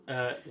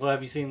Well,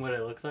 have you seen what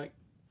it looks like?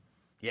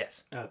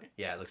 Yes. Oh, okay.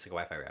 Yeah, it looks like a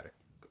Wi-Fi router.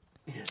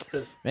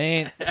 Yes.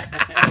 Man.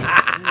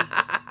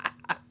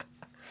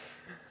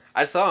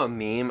 I saw a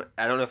meme.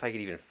 I don't know if I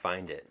could even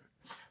find it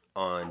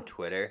on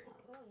Twitter,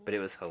 but it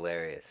was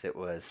hilarious.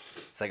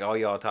 It's like all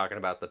y'all talking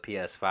about the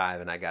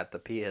PS5 and I got the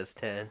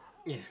PS10.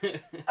 Yeah. I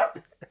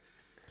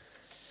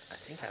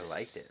think I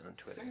liked it on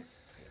Twitter. I can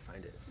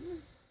find it.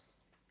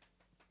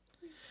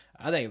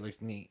 I think it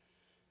looks neat.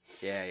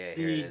 Yeah, here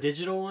The it is.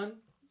 digital one?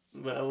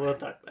 Well, we'll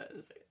talk about it in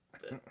a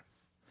second.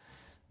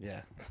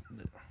 Yeah.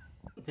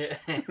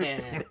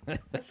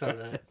 I saw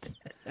that.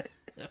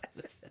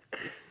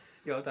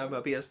 Y'all talking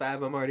about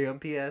PS5? I'm already on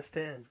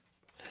PS10.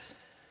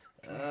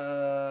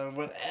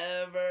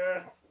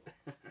 Whatever.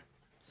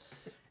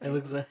 It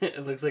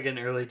looks like an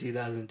early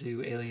 2002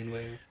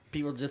 Alienware.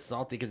 People just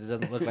salty because it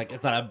doesn't look like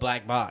it's not a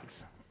black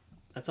box.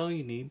 That's all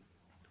you need.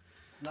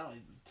 No,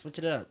 switch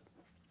it up.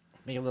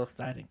 Make it a little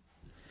exciting.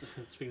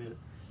 Speaking of,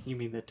 you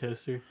mean the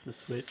toaster, the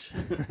Switch?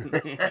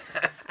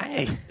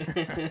 Hey,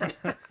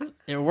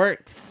 it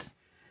works.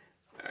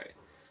 All right.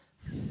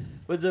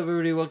 What's up,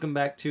 everybody? Welcome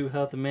back to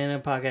Health and Mana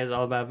podcast,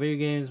 all about video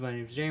games. My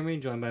name's Jeremy,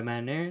 joined by Matt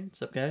and Aaron.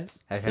 What's up, guys?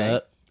 Hey.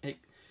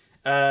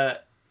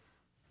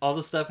 All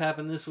the stuff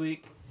happened this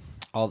week.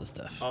 All the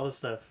stuff.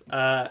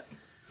 The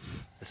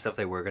stuff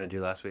they were going to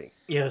do last week.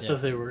 Yeah, the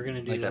stuff they were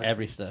gonna do. Like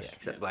every stuff. Yeah,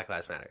 except Black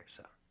Lives Matter.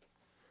 So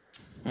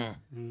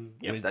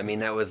Yep. I mean,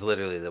 that was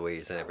literally the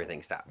reason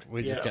everything stopped.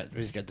 We just Yeah. got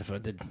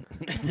defunded.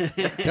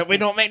 So we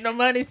don't make no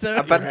money, so.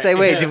 I'm about to say,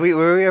 wait,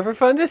 were we ever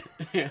funded?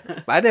 Yeah.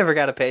 I never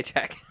got a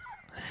paycheck.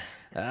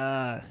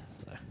 So,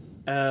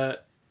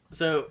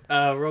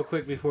 real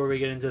quick before we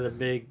get into the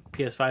big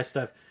PS5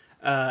 stuff,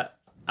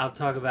 I'll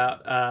talk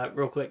about,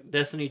 real quick,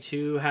 Destiny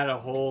 2 had a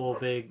whole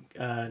big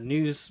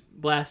news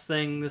blast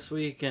thing this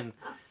week, and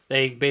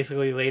they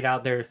basically laid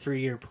out their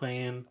 3-year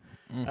plan.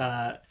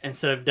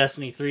 Instead of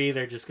Destiny 3,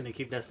 they're just going to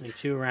keep Destiny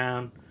 2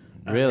 around.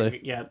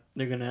 Really?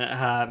 They're going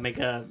to make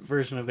a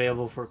version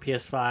available for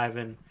PS5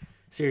 and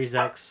Series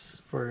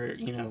X for,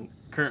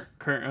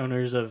 current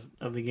owners of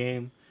the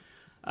game.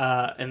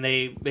 And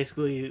they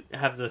basically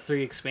have the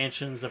 3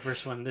 expansions. The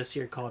first one this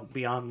year called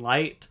Beyond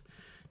Light.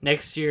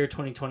 Next year,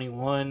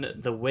 2021,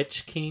 The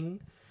Witch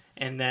King.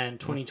 And then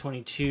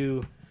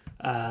 2022,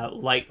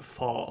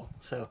 Lightfall.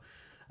 So,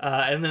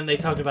 and then they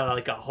talked about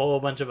like a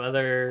whole bunch of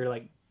other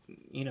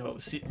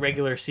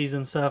regular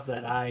season stuff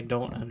that I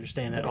don't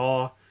understand at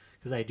all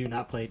because I do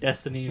not play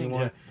Destiny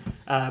anymore.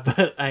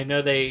 But I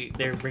know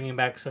they're bringing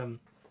back some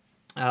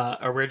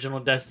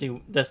original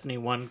Destiny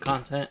 1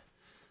 content.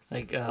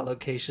 Like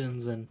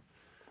locations and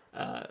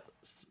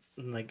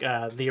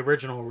the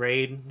original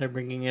raid, they're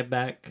bringing it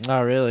back.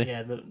 Oh, really?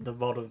 Yeah, the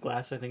Vault of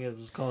Glass, I think it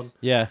was called.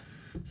 Yeah.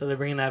 So they're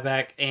bringing that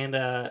back, and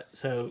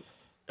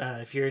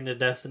if you're into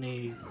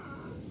Destiny,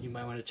 you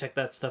might want to check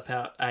that stuff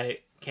out. I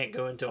can't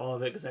go into all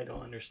of it because I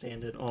don't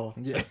understand it all.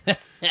 So,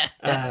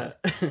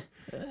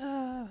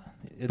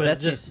 but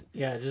just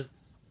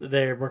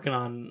they're working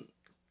on.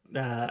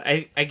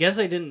 I guess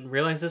I didn't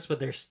realize this, but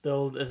there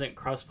still isn't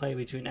crossplay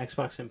between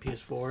Xbox and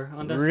PS4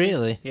 on Destiny.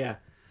 Really? Yeah.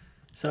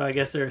 So I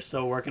guess they're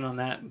still working on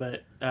that,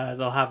 but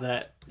they'll have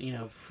that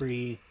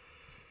free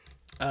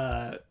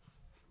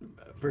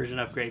version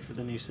upgrade for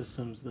the new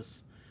systems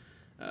this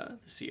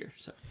year.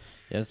 So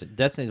Yeah,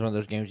 Destiny's one of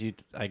those games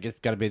I guess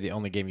got to be the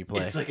only game you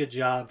play. it's like a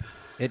job.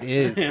 It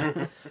is.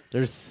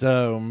 There's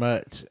so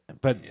much,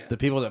 but the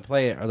people that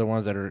play it are the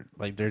ones that are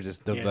like they're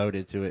just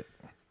devoted to it.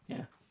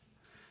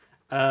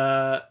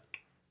 Yeah.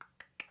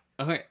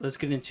 Okay, let's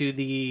get into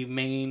the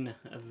main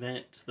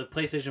event. The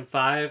PlayStation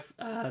 5,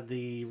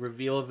 the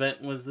reveal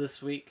event was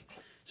this week.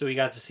 So we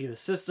got to see the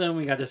system.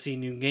 We got to see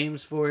new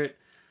games for it.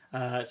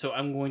 So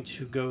I'm going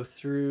to go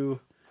through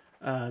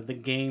the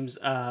games.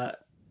 I'm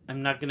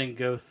not going to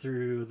go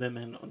through them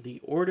in the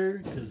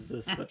order because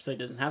this website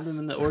doesn't have them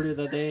in the order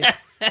that they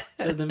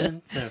did them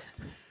in. So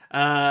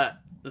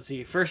let's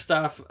see. First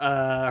off,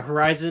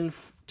 Horizon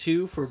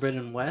 2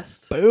 Forbidden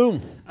West.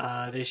 Boom.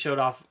 They showed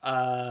off.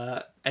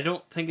 I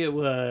don't think it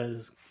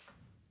wasn't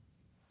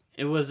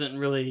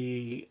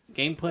really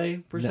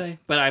gameplay per se,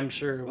 but I'm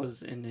sure it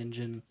was an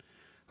engine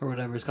or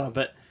whatever it's called.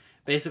 But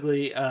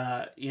basically,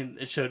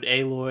 it showed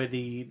Aloy,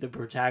 the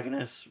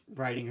protagonist,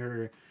 riding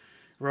her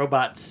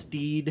robot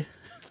steed.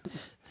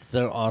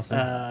 So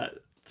awesome.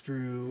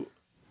 Through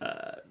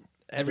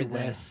Everything. the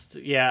West.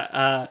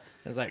 Yeah.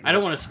 It's like, I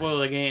don't want to spoil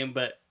the game,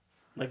 but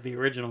like the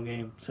original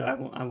game, so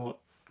I won't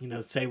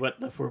say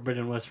what the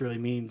Forbidden West really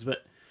means,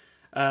 but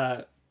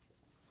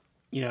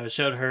it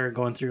showed her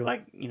going through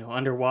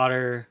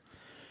underwater,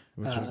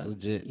 which was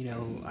legit.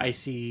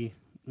 icy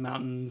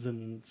mountains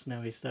and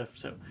snowy stuff.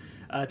 So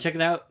check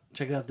it out.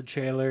 Check out the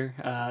trailer.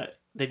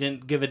 They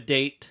didn't give a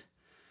date,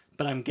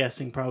 but I'm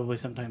guessing probably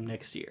sometime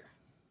next year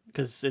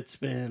because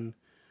the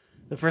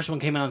first one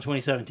came out in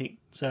 2017.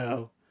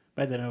 So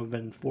by then it would have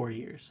been 4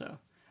 years. So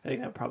I think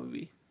that would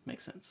probably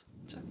makes sense.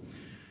 So,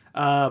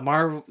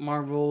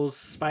 Marvel's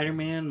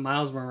Spider-Man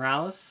Miles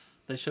Morales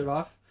they showed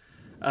off.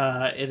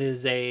 It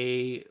is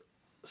a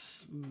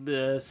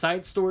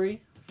side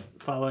story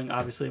following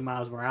obviously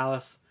Miles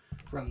Morales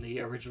from the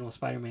original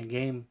Spider-Man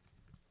game,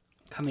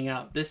 coming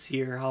out this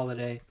year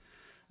holiday,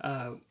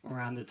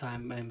 around the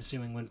time I'm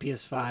assuming when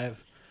PS5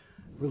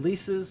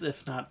 releases,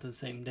 if not the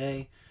same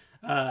day.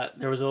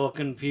 There was a little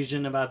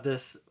confusion about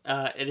this.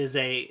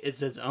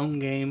 It's its own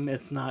game.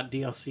 It's not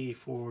DLC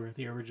for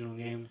the original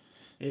game.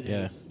 It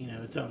is,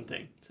 its own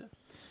thing. So.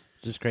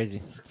 Just crazy.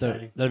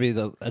 Exciting.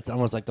 So that's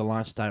almost like the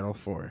launch title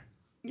for.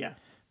 Yeah.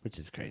 Which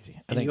is crazy.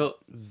 I And think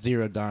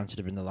Zero Dawn should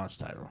have been the launch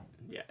title.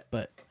 Yeah.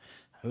 But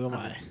who am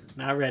I?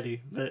 Not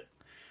ready. But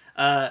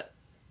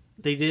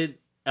they did.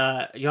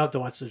 You'll have to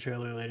watch the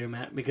trailer later,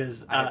 Matt,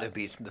 because I have to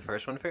beat the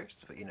first one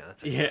first, but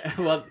that's okay. Yeah.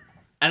 Well,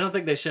 I don't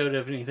think they showed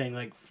anything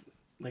like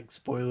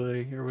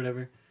spoilery or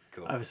whatever.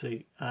 Cool.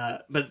 Obviously,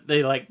 but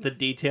they like the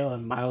detail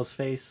in Miles'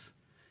 face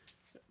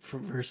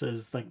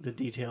versus like the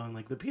detail in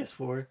like the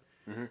PS4.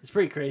 Mm-hmm. It's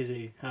pretty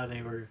crazy how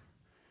they were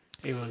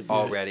able to do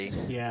already.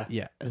 It. Yeah.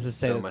 Yeah. As I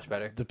say, so much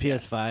better. The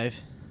PS5,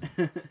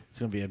 it's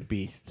gonna be a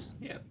beast.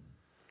 Yeah.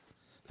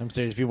 I'm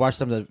serious. If you watch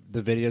some of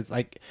the videos,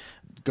 like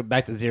go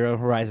back to Zero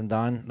Horizon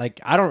Dawn, like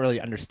I don't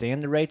really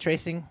understand the ray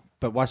tracing,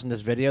 but watching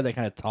this video, they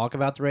kind of talk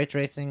about the ray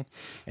tracing,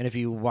 and if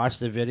you watch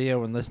the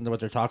video and listen to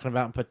what they're talking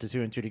about and put the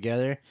two and two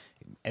together,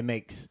 it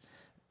makes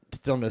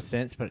still no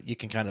sense, but you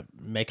can kind of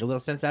make a little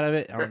sense out of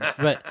it.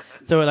 But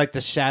so like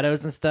the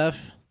shadows and stuff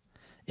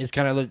is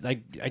kind of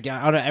like I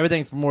don't know,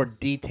 everything's more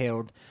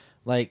detailed.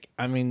 Like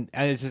I mean,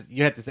 and it's just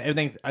you have to say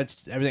everything. It's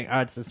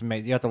just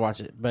amazing. You have to watch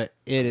it, but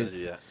it is.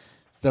 Yeah.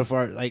 So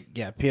far, like,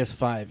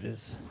 PS5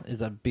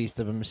 is a beast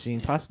of a machine,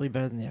 possibly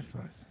better than the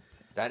Xbox.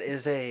 That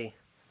is a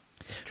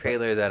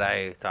trailer that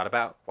I thought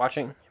about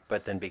watching,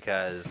 but then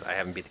because I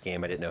haven't beat the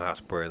game, I didn't know how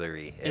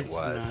spoilery it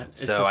was.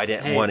 So I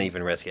didn't want to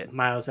even risk it.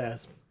 Miles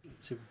has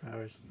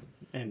superpowers,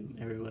 and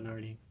everyone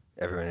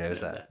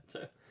knows that.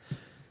 So.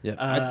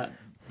 Yeah.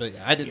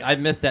 I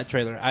missed that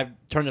trailer. I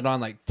turned it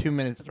on like 2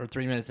 minutes or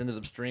 3 minutes into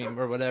the stream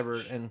or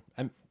whatever, and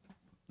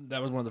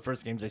that was one of the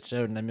first games they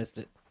showed, and I missed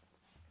it.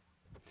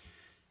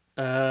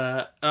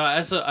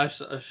 I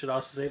should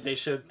also say they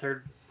showed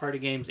third-party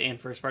games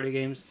and first-party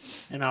games,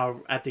 and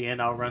at the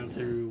end I'll run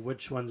through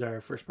which ones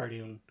are first-party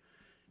and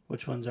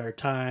which ones are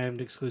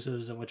timed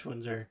exclusives and which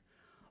ones are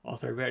all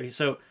third-party.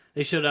 So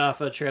they showed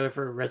off a trailer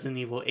for Resident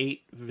Evil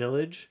 8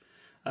 Village.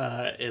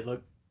 It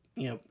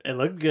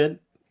looked good,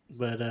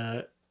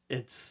 but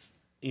it's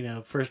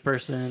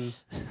first-person,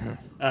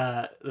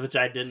 which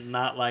I did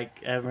not like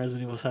at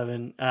Resident Evil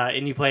 7.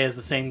 And you play as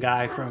the same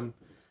guy from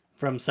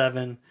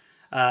 7.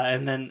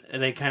 And then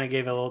they kind of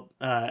gave a little.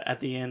 At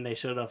the end, they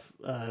showed off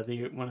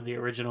one of the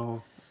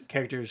original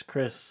characters,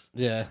 Chris.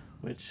 Yeah,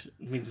 which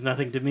means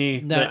nothing to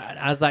me. No,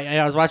 I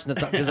was watching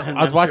this because I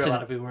was watching. Sure a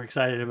lot of people were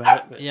excited about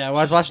it. But. Yeah, when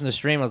I was watching the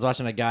stream, I was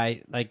watching a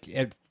guy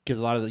because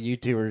a lot of the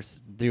YouTubers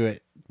do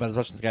it. But I was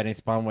watching this guy named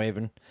Spawnwave,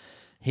 and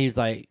he's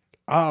like,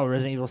 "Oh,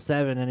 Resident Evil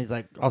 7," and he's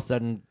like, all of a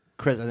sudden,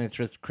 Chris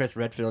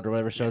Redfield or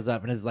whatever shows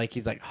up, and he's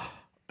like.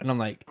 And I'm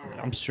like,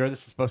 I'm sure this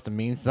is supposed to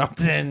mean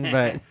something,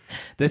 but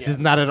this is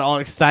not at all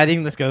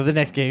exciting. Let's go to the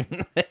next game.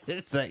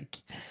 It's like,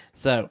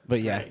 so,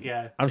 but yeah. Right,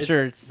 yeah. I'm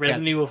sure it's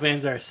Resident Evil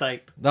fans are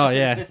psyched. Oh,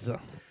 yeah. So.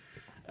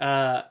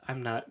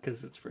 I'm not,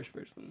 because it's first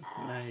person.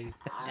 And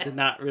I did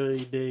not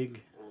really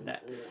dig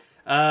that.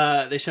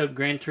 They showed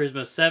Gran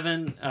Turismo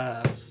 7,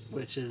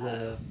 which is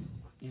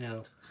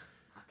no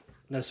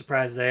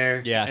surprise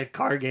there. Yeah. A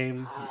car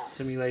game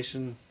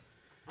simulation,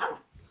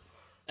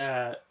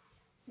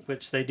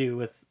 which they do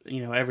with,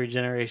 every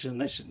generation.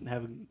 They should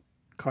have a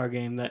car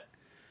game that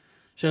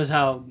shows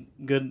how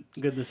good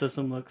the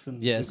system looks and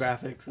the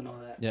graphics and all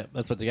that. Yeah,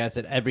 that's what the guy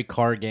said. Every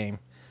car game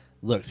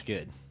looks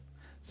good.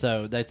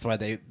 So that's why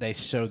they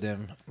show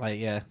them, like,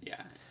 yeah.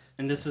 Yeah.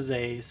 And this is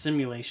a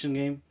simulation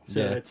game,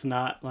 so it's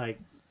not like,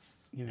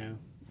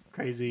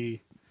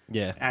 crazy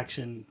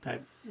action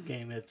type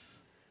game. It's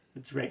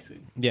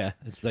racing. Yeah,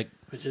 it's like...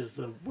 Which is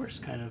the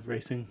worst kind of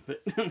racing,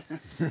 but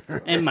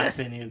in my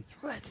opinion.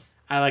 What?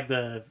 I like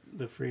the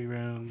free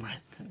roam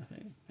kind of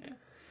thing. Yeah.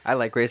 I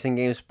like racing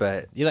games,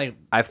 but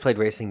I've played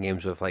racing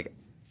games with like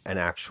an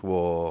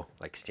actual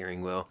like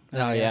steering wheel.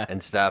 Oh yeah,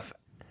 and stuff,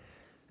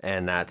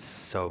 and that's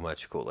so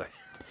much cooler.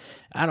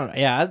 I don't know.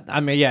 Yeah,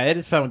 I mean, yeah, it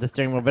is fun with the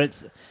steering wheel, but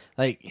it's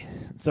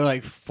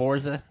like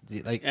Forza.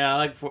 Yeah, I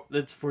like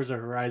it's Forza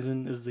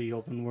Horizon is the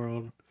open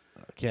world.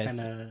 Okay.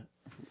 Kind of.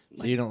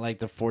 So you don't like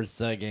the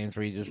Forza games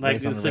where you just like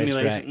race on the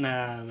simulation? racetrack?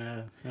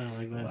 No, I don't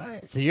like this.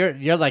 What? So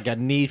you're like a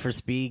Need for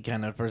Speed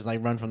kind of person,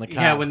 like run from the cops.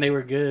 Yeah, when they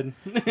were good.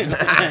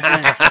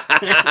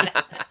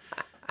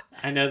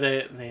 I know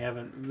they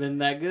haven't been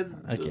that good.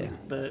 Okay,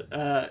 but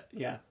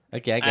yeah.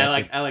 Okay,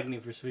 I like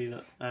Need for Speed.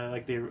 I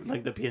like the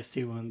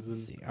PS2 ones.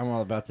 And... See, I'm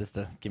all about this.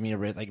 Give me a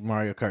like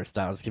Mario Kart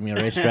style. Just give me a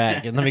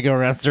racetrack and let me go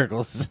around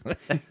circles.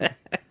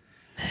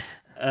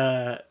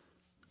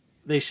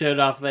 They showed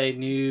off a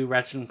new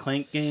Ratchet and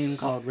Clank game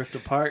called Rift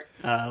Apart.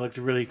 Looked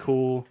really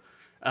cool.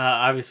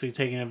 Obviously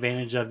taking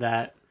advantage of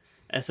that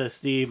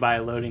SSD by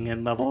loading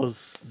in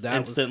levels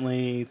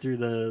instantly through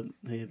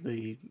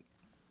the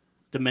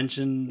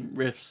dimension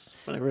rifts,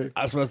 whatever.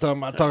 I was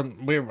talking about.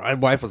 My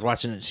wife was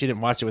watching it. She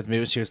didn't watch it with me,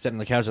 but she was sitting on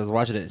the couch. I was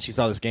watching it, and she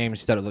saw this game, and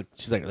she thought it looked.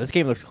 She's like, "This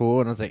game looks cool,"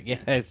 and I was like, "Yeah,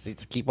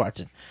 it's keep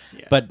watching."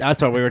 Yeah. But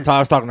that's what we were. I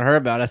was talking to her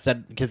about. I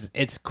said because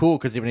it's cool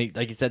because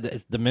like you said,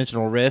 it's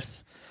dimensional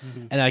rifts,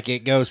 and like it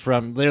goes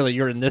from literally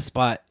you're in this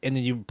spot, and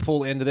then you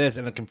pull into this,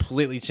 and it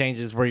completely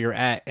changes where you're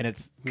at, and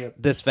it's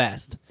this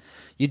fast.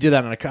 You do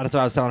that on a. That's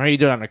what I was telling her. You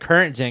do it on a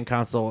current gen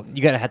console.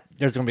 You gotta.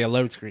 There's gonna be a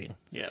load screen.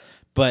 Yeah.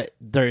 But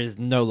there is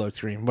no load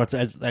screen.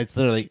 It's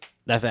literally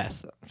that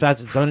fast.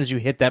 Fast as soon as you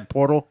hit that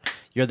portal,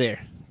 you're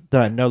there.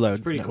 Done. No load.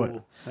 It's pretty No,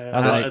 cool.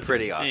 That's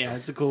pretty awesome. Yeah,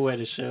 it's a cool way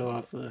to show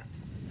off the.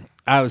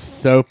 I was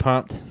so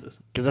pumped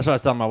because that's what I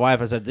was telling my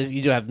wife. I said,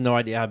 "You do have no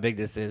idea how big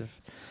this is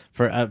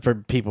for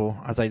people."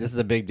 I was like, "This is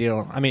a big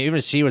deal." I mean,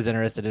 even she was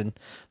interested in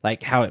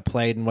like how it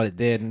played and what it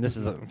did. And this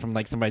is from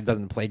like somebody who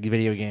doesn't play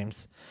video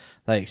games.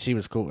 Like she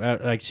was cool.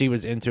 Like she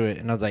was into it,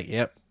 and I was like,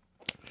 "Yep."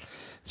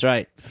 That's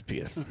right. It's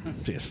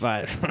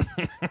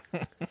PS5.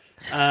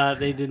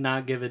 They did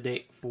not give a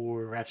date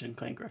for Ratchet and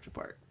Clank Rift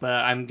Apart, but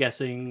I'm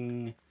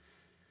guessing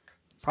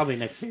probably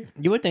next year.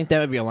 You would think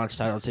that would be a launch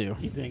title too.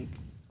 You think,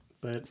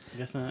 but I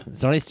guess not.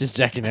 Sony's just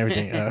jacking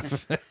everything up.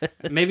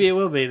 Maybe it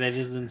will be. They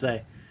just didn't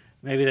say.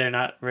 Maybe they're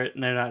not. They're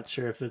not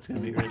sure if it's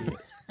going to be ready yet.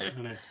 I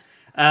don't know.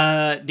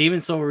 Demon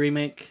Soul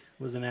remake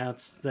was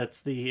announced.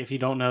 That's the. If you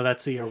don't know,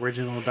 that's the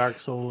original Dark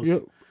Souls.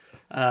 Yep.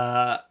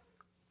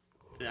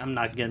 I'm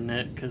not getting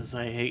it because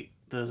I hate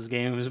those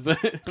games, but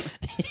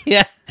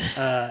Yeah.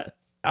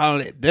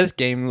 This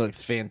game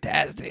looks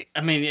fantastic.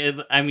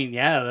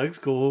 yeah, it looks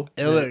cool.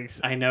 It looks.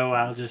 I know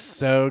I'll just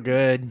so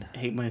good.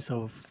 hate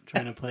myself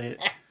trying to play it,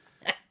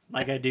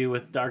 like I do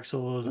with Dark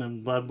Souls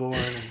and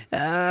Bloodborne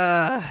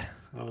and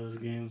all those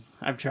games.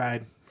 I've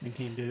tried. I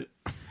can't do it.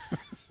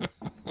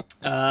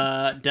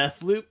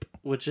 Deathloop,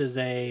 which is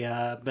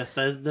a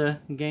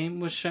Bethesda game,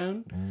 was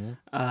shown.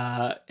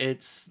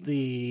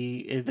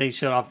 They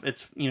showed off.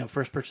 It's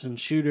first person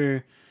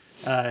shooter.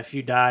 If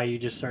you die, you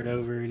just start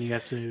over, and you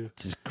have to.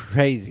 Just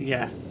crazy.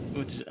 Yeah,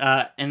 which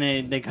and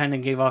they kind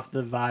of gave off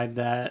the vibe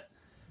that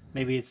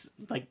maybe it's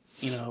like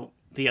the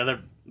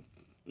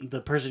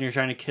person you're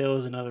trying to kill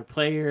is another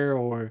player,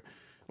 or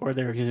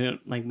they're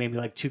like maybe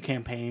like two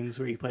campaigns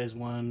where you play as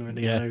one or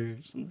the other. Or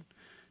something.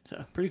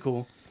 So pretty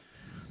cool.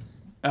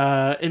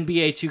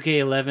 NBA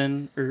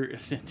 2K11 or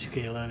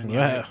 2K11,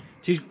 wow.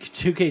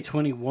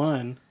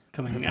 2K21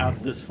 coming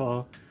out this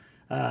fall.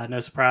 No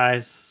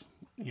surprise,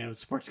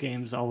 sports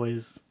games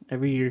always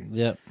every year.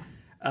 Yep.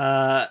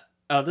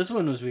 This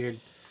one was weird.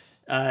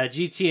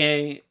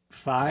 GTA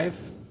 5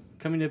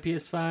 coming to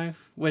PS5,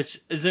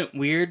 which isn't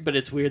weird, but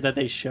it's weird that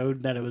they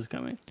showed that it was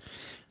coming.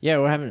 Yeah,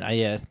 we're having.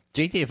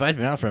 GTA 5's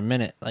been out for a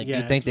minute. Like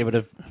you'd think they would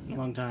have. A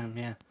long time,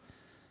 yeah.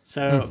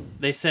 So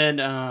they said.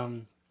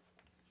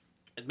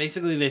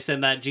 Basically, they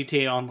said that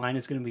GTA Online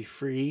is going to be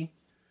free.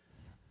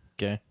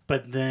 Okay.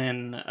 But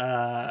then,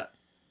 I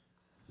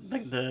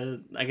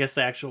guess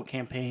the actual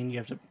campaign you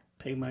have to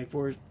pay money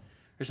for it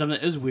or something.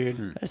 It was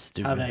weird. That's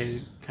stupid. How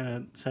they kind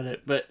of said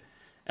it, but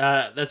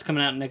that's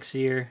coming out next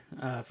year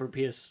for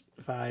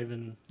PS5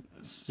 and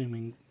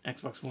assuming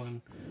Xbox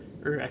One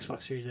or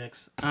Xbox Series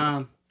X.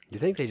 You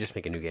think they just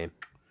make a new game?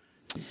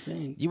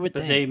 You would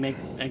but think.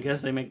 I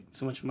guess they make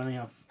so much money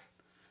off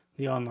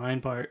the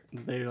online part.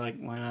 They're like,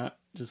 why not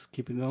just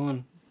keep it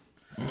going?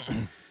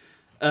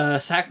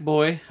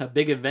 Sackboy, A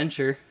Big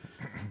Adventure.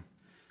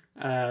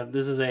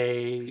 This is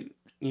a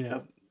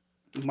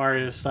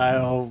Mario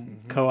style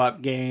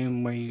co-op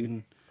game where you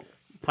can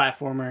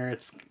platformer.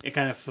 It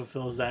kind of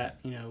fulfills that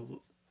you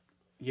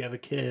have a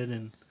kid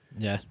and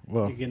Yeah,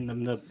 well, you're getting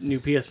them the new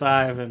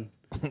PS5 and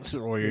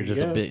or you're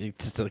There you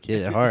just a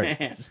kid at heart.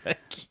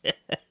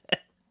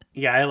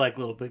 yeah, I like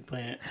Little Big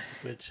Planet,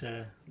 which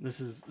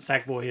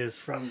Sackboy is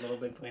from Little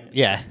Big Planet.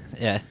 Yeah,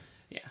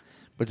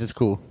 which is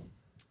cool.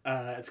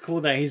 It's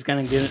cool that he's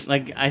gonna get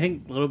like I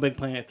think Little Big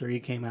Planet 3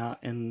 came out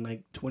in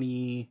like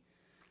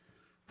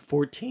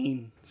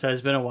 2014, so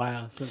it's been a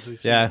while since we've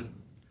seen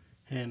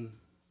him,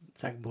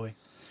 Sackboy.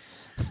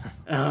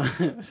 So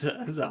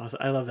that's awesome.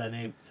 I love that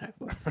name,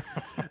 Sackboy.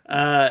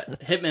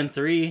 Hitman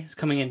 3 is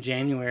coming in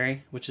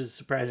January, which is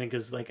surprising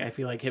because like I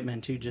feel like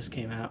Hitman 2 just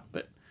came out,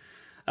 but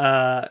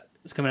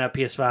it's coming out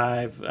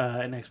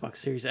PS5 and Xbox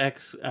Series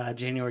X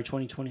January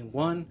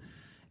 2021.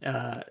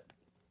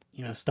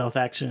 Stealth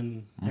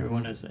action.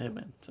 Everyone knows the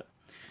Hitman. So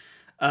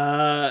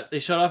they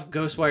showed off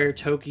Ghostwire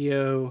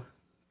Tokyo,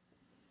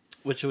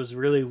 which was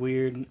really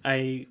weird.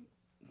 I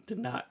did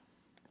not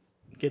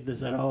get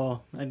this at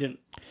all. I didn't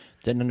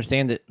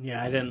understand it.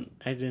 Yeah, I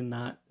did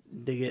not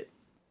dig it.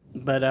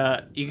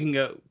 But you can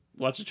go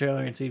watch the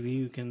trailer and see if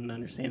you can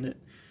understand it.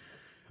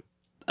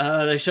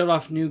 They showed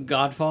off new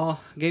Godfall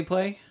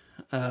gameplay,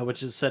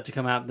 which is set to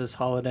come out this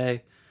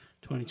holiday,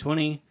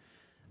 2020.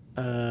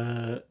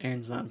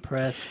 Aaron's not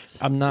impressed.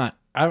 I'm not.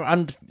 I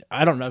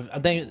don't know. I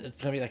think it's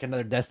gonna be like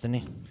another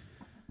Destiny.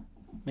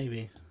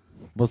 Maybe.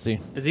 We'll see.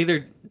 It's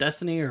either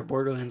Destiny or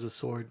Borderlands with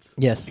swords.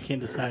 Yes. I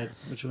can't decide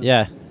which one.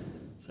 Yeah.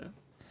 So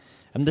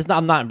I'm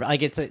not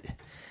like it's.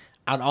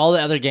 on all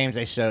the other games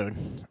they showed,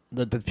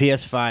 the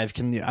PS5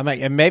 can. I'm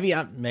like, and maybe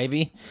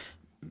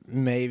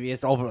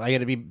it's open. I got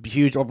to be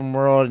huge open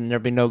world, and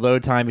there'll be no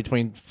load time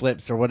between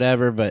flips or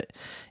whatever. But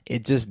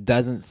it just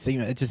doesn't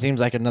seem. It just seems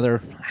like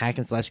another hack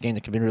and slash game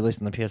that could be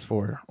released on the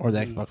PS4 or the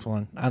Xbox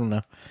One. I don't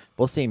know.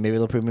 We'll see. Maybe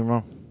they'll prove me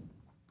wrong.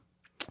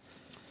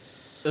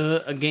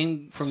 A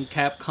game from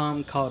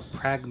Capcom called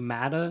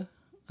Pragmata,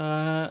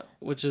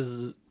 which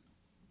is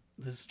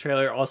this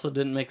trailer also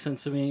didn't make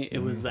sense to me. It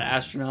was the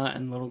astronaut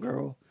and little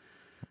girl.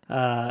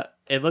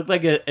 It looked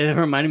like it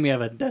reminded me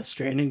of a Death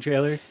Stranding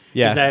trailer.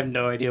 Yeah, because I have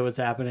no idea what's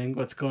happening,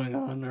 what's going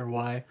on, or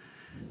why.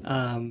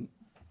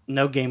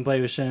 No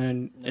gameplay was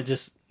shown. It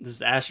just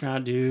this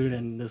astronaut dude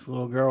and this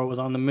little girl was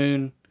on the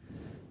moon.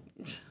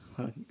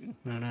 I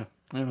don't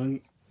know.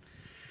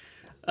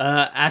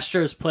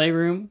 Astro's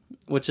Playroom,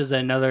 which is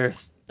another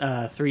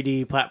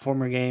 3D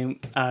platformer game.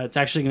 It's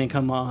actually going to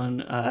come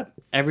on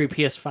every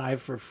PS5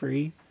 for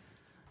free.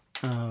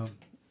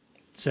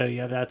 So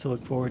you have that to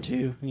look forward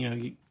to. You know,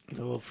 you get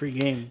a little free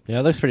game. Yeah,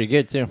 it looks pretty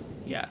good too.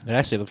 Yeah. It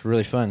actually looks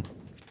really fun.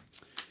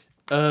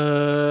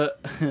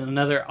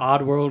 Another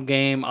Oddworld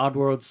game,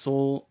 Oddworld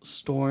Soul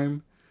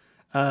Storm,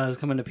 is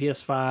coming to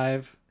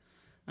PS5.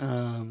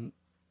 And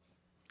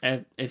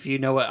if you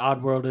know what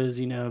Oddworld is,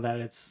 you know that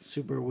it's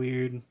super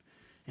weird,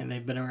 and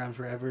they've been around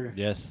forever.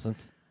 Yes,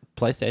 since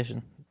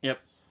PlayStation.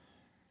 Yep.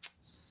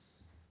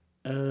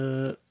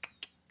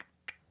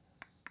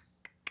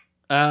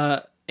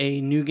 A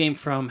new game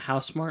from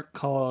Housemarque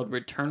called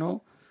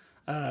Returnal.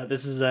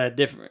 This is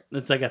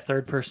it's like a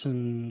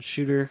third-person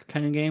shooter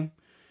kind of game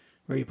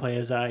where you play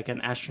as like an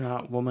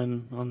astronaut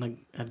woman on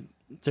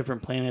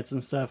different planets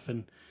and stuff.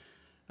 And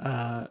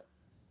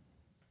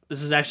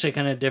this is actually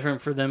kind of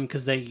different for them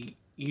because they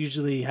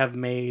usually have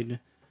made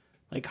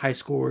like high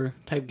score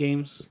type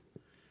games.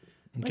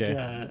 Okay.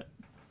 Like,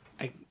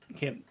 I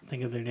can't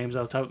think of their names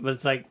off the top, but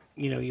it's like,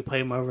 you know, you play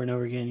them over and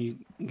over again, you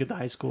get the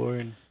high score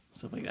and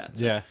stuff like that.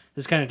 So yeah.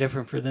 it's kind of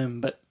different for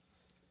them, but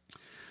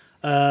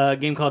a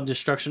game called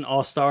Destruction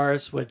All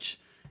Stars, which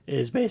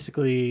is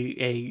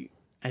basically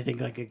I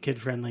think like a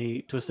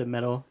kid-friendly Twisted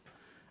Metal,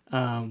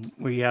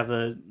 where you have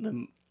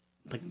the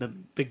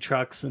big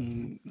trucks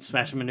and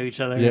smash them into each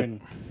other, Yep.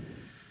 and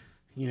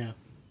you know,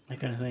 that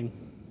kind of thing.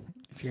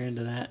 If you're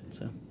into that,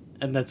 so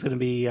and that's gonna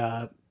be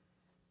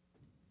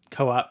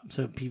co-op,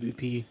 so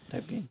PvP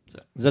type game. So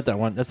Is that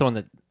one? That's the one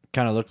that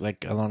kind of looked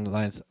like along the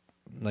lines,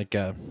 like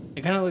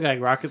it kind of looked like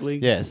Rocket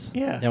League. yes,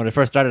 Yeah. And when it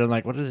first started, I'm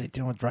like, what is he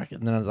doing with Rocket?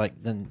 And then I was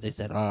like, then they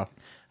said, oh,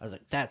 I was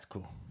like, that's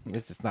cool.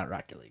 This is not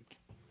Rocket League.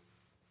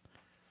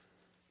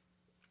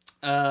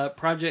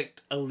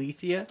 Project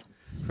Alethea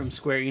from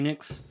Square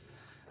Enix.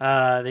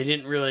 They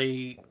didn't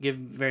really give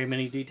very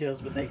many details,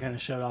 but they kind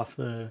of showed off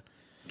the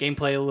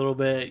gameplay a little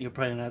bit. You're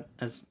playing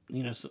as,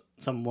 you know,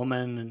 some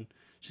woman, and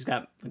she's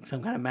got like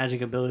some kind of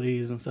magic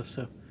abilities and stuff.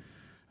 So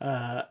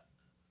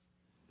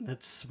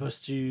that's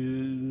supposed to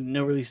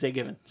no release date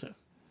given. So,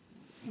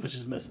 which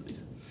is most of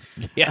these.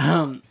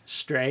 Yeah.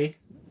 Stray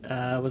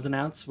was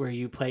announced, where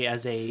you play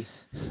as a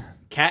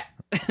cat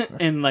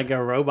in like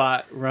a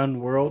robot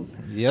run world.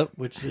 Yep.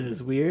 Which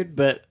is weird,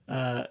 but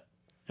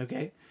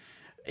okay.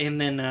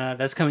 And then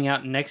that's coming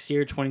out next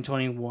year,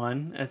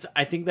 2021.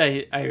 I think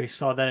that I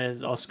saw that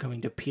is also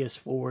coming to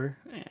PS4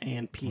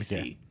 and PC.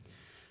 Okay.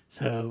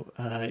 So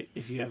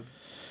if you have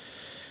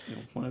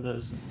one of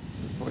those,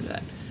 look forward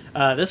to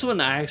that. This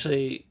one I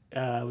actually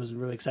was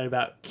really excited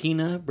about.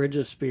 Kena, Bridge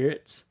of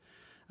Spirits.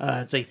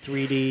 It's a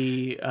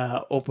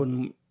 3D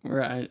open.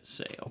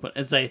 It's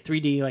a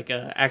 3D like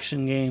a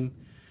action game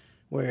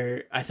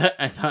where I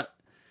thought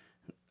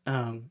it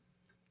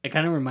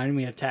kind of reminded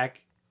me of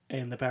Tak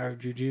and the Power of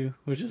Juju,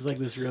 which is like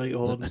this really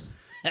old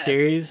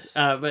series,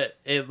 but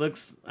it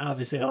looks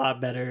obviously a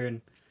lot better, and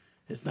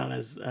it's not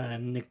as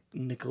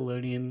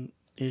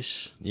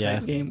Nickelodeon-ish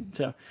type game.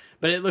 So,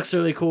 but it looks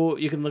really cool.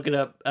 You can look it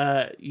up.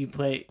 You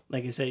play,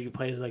 like I said, you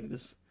play as like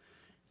this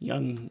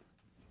young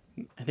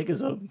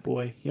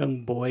boy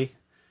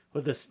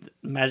with this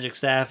magic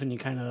staff, and you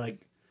kind of like,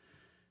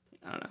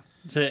 I don't know.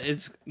 So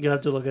you'll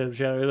have to look at the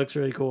trailer. It looks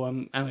really cool.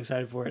 I'm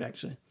excited for it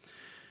actually.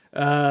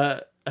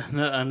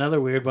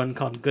 Another weird one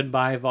called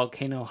Goodbye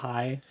Volcano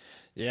High.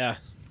 Yeah.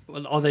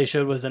 All they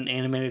showed was an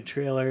animated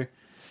trailer,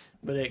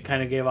 but it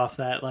kind of gave off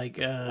that like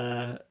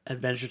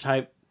adventure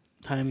type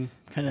time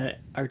kind of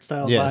art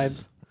style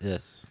vibes.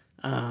 Yes.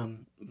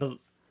 But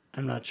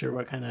I'm not sure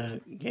what kind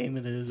of game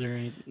it is or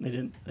anything. They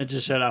didn't. It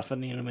just showed off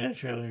an animated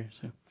trailer.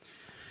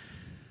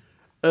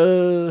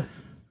 So,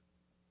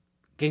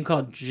 game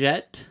called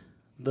Jet: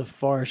 The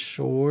Far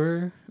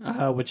Shore,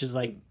 which is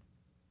like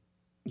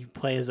you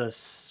play as a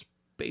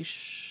space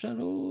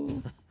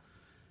shuttle.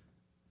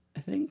 I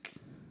think.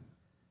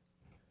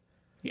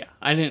 Yeah,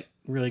 I didn't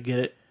really get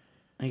it.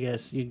 I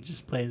guess you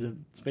just play as a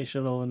space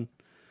shuttle and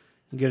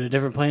you go to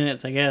different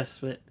planets. I guess,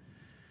 but.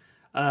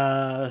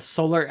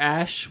 Solar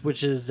Ash,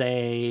 which is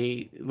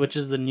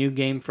the new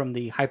game from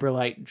the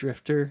Hyperlight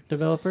Drifter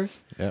developer.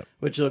 Yep.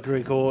 Which looked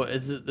really cool.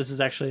 This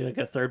is actually like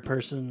a third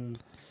person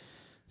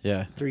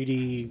Yeah.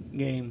 3D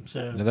game,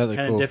 so Yeah, that look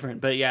kind of cool.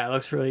 different. But yeah, it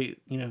looks really,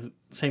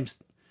 same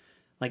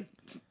like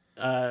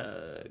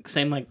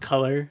same like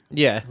color,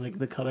 Yeah. like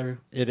the color.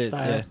 It is.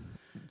 style. Yeah.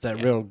 It's that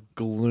Yeah. real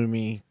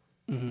gloomy,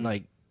 Mhm.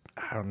 like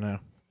I don't know,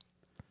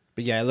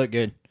 but yeah, it looked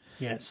good.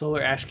 Yeah,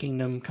 Solar Ash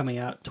Kingdom coming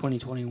out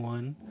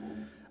 2021.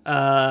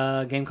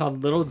 A game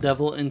called Little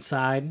Devil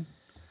Inside,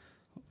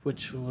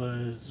 which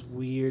was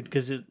weird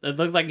because it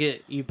looked like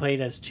you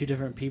played as two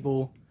different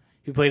people.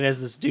 You played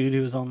as this dude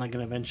who was on like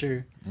an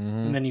adventure,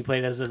 and then you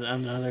played as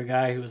another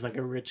guy who was like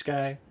a rich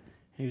guy.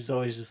 He was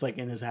always just like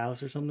in his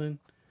house or something.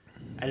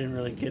 I didn't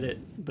really get it,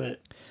 but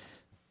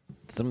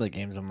Some of the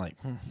games I'm like,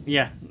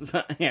 yeah,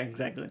 yeah,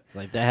 exactly.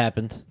 like that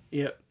happened.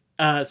 Yep.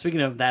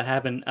 Speaking of that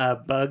happened,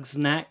 Bug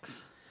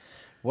Snacks.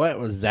 What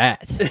was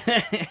that?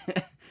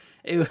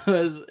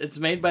 It's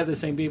made by the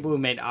same people who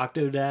made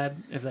Octodad,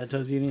 if that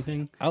tells you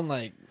anything. I'm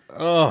like,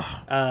 oh,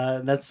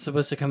 That's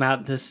supposed to come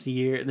out this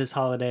year, this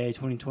holiday,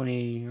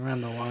 2020,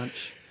 around the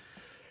launch.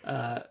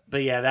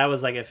 But yeah, that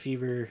was like a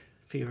fever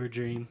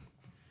dream.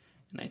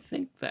 And I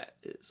think that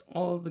is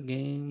all the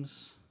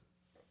games.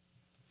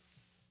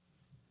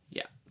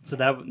 Yeah, so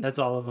that's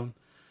all of them.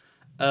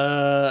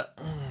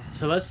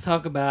 So let's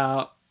talk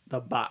about the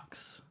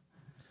box.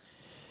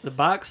 The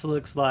box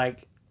looks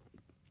like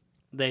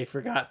they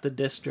forgot the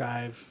disk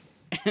drive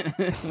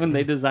when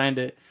they designed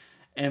it,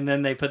 and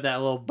then they put that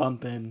little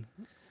bump in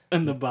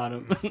the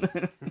bottom.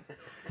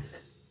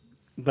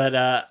 But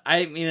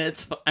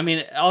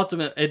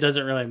ultimately, it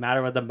doesn't really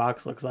matter what the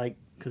box looks like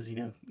because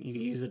you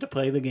use it to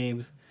play the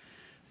games.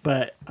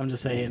 But I'm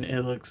just saying,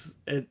 it looks.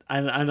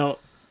 I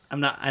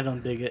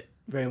don't dig it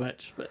very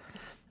much, but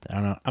I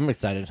don't know. I'm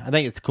excited. I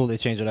think it's cool they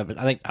changed it up.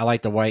 I think I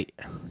like the white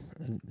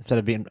instead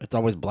of being. It's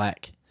always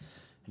black.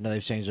 Now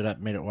they've changed it up,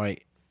 made it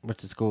white,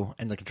 which is cool.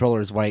 And the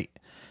controller is white,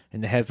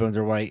 and the headphones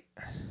are white.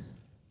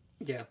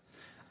 yeah,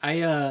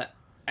 I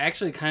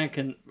actually kind of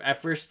can. At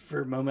first,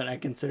 for a moment, I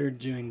considered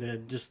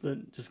doing just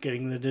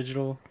getting the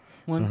digital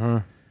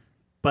one.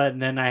 But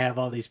then I have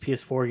all these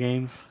PS4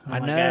 games.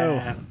 I'm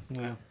know.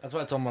 That's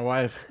what I told my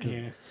wife.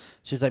 Yeah.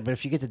 She's like, but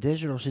if you get the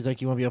digital, she's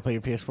like, you won't be able to play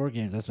your PS4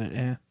 games. I said,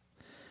 yeah.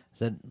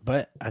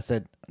 I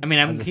said,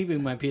 I'm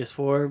keeping my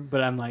PS4,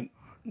 but I'm like,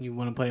 you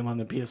want to play them on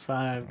the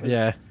PS5? 'Cause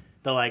yeah.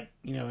 they'll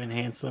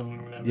enhance them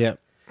or whatever. Yep.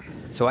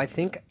 So I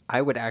think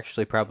I would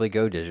actually probably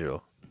go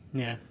digital,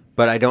 Yeah.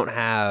 but I don't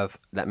have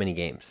that many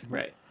games.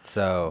 Right.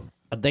 So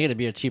I think it'd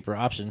be a cheaper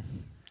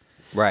option.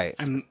 right.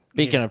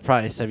 Speaking of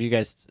price, have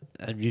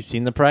you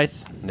seen the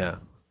price? No.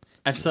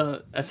 I saw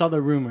the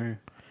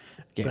rumor.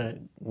 Okay. But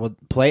Well,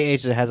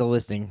 PlayAsia has a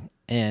listing,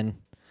 and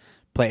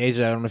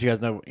PlayAsia, I don't know if you guys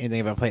know anything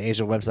about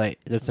PlayAsia website.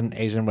 It's an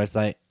Asian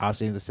website,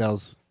 obviously, that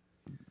sells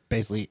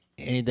basically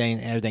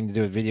everything to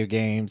do with video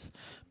games,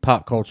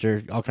 pop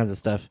culture, all kinds of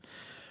stuff.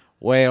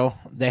 Well,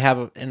 they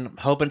have, and I'm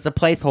hoping it's a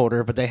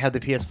placeholder, but they have the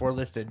PS4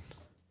 listed.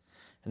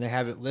 And they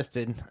have it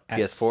listed at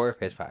PS4 or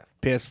PS5?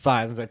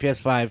 PS5. It's like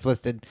PS5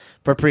 listed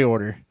for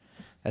pre-order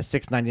at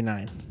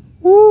 $6.99.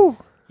 Woo!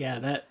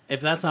 yeah,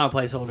 if that's not a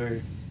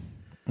placeholder,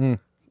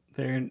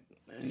 they're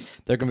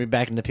They're gonna be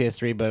back in the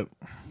PS3 boat.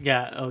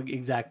 yeah, oh,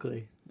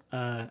 exactly.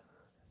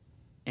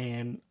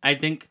 And I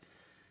think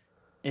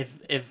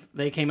if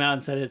they came out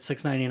and said it's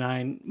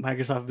 $6.99,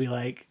 Microsoft would be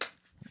like,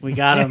 "We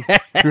got them,"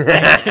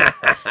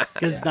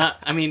 because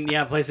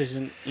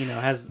PlayStation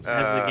has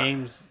the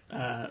games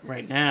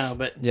right now,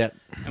 but Yep.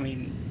 I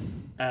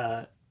mean,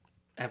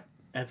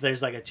 if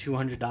there's like a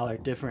 $200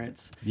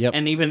 difference, Yep.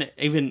 and even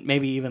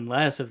maybe even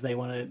less if they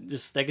want to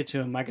just stick it to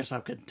them,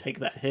 Microsoft could take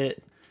that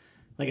hit,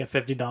 like a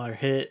 $50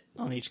 hit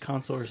on each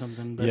console or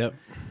something. But Yep.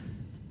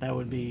 that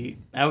would be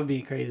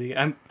crazy.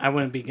 I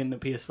wouldn't be getting a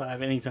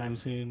PS5 anytime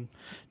soon.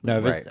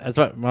 No, Right. that's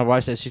what my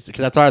wife said. She said,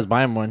 because that's why I was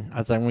buying one. I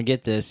was like, I'm going to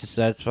get this. She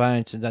said, it's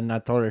fine. She then I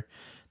told her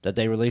that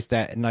they released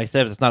that. And like I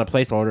said, if it's not a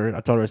placeholder,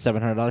 I told her it's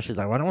 $700. She's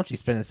like, why don't you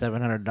spend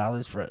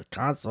 $700 for a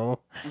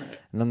console? Right.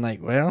 And I'm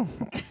like, well,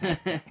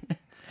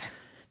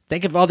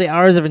 think of all the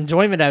hours of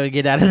enjoyment I would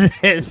get out of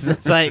this.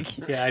 It's like,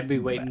 Yeah, I'd be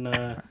waiting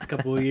a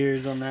couple of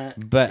years on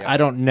that. but Yep. I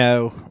don't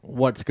know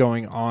what's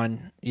going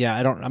on. Yeah,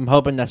 I'm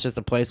hoping that's just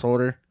a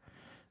placeholder.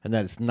 And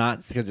that it's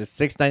not, because it's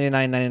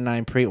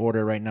 $699.99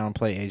 pre-order right now on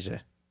PlayAsia.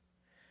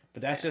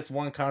 But that's just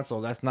one console.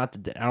 That's not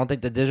I don't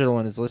think the digital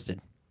one is listed.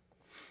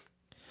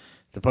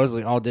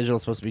 Supposedly all digital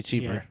is supposed to be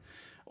cheaper. Yeah.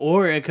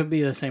 Or it could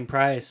be the same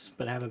price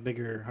but have a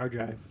bigger hard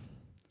drive.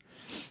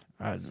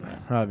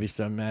 I'd be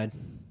so mad.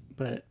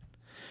 But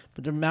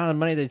But the amount of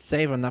money they'd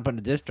save on not putting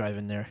a disc drive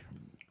in there,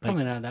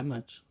 probably not that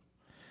much.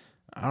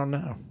 I don't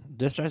know.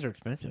 Disc drives are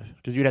expensive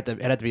because it'd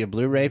have to be a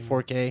Blu-ray,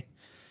 4K.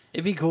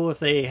 It'd be cool if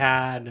they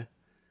had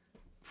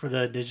for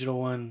the digital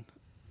one,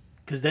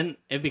 because then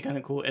it'd be kind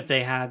of cool if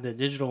they had the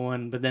digital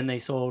one, but then they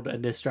sold a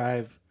disc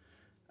drive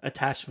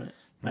attachment.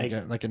 Like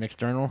an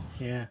external.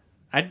 Yeah,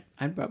 I'd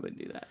probably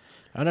do that.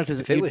 I don't know because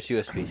If it was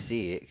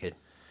USB-C, it could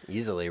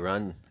easily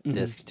run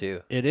disc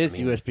too. it is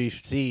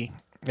USB-C,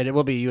 and it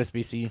will be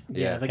USB-C.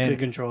 Yeah, like and- the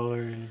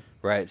controller. And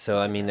Right. So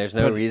I mean, there's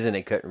no reason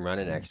it couldn't run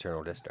an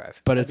external disc drive.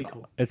 But That'd be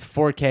cool. it's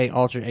 4K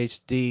Ultra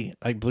HD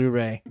like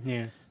Blu-ray.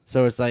 yeah,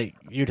 So it's like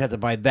you'd have to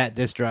buy that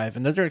disc drive,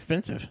 and those are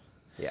expensive.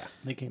 Yeah.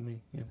 They came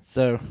in. Yeah.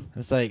 So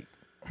it's like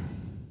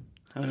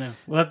I don't know.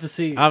 We'll have to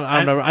see.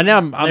 I know. I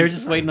know. They're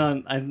just waiting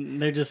on.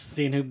 They're just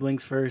seeing who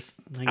blinks first.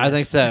 I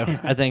think so.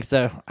 I think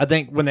so. I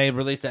think when they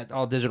released that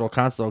all digital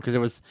console, because it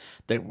was,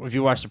 if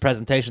you watch the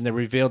presentation, they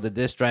revealed the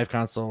disc drive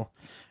console,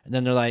 and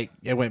then they're like,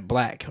 it went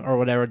black or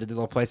whatever, did the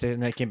little PlayStation,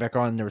 and then it came back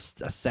on, and there was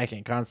a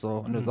second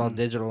console, and it was all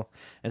digital.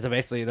 And so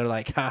basically, they're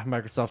like, "Ha,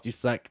 Microsoft, you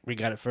suck. We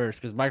got it first,"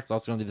 because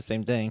Microsoft's going to do the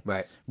same thing.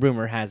 Right.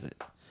 Rumor has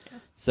it.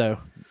 So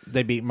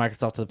they beat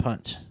Microsoft to the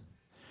punch.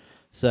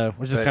 So,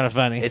 which is kind of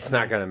funny. It's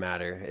not going to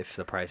matter if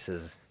the price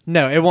is...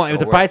 No, it won't. If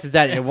the price is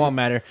that, it won't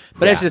matter.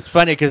 But it's Yeah. just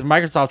funny because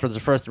Microsoft was the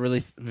first to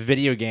release a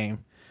video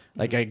game,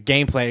 like a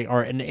gameplay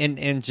or an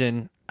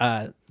in-engine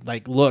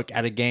like look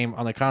at a game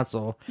on the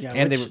console. Yeah,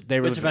 and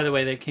which by the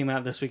way, they came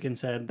out this week and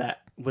said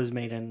that was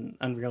made in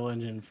Unreal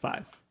Engine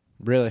 5.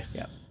 Really,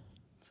 Yeah,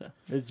 so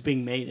it's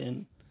being made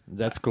in.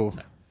 that's cool.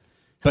 So,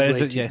 But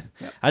Double it's, 18. yeah,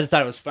 Yep. I just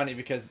thought it was funny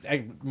because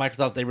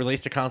Microsoft, they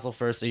released a console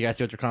first, so you guys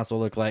see what your console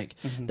looked like.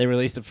 They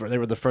released it. They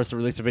were the first to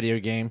release a video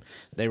game.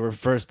 They were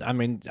first. I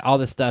mean, all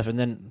this stuff, and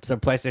then so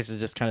PlayStation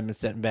just kind of been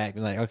sitting back,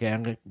 and like, okay,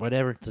 I'm gonna,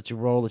 whatever. Let you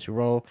roll.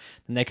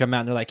 Then they come out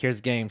and they're like, here's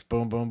games.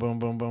 Boom, boom, boom,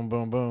 boom, boom,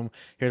 boom, boom.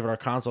 Here's what our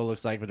console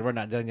looks like, but we're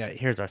not done yet.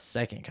 Here's our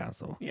second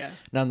console. Yeah,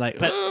 And I'm like,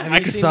 but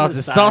Microsoft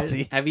is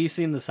salty Have you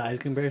seen the size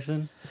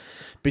comparison?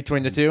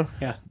 between the two.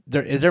 Yeah,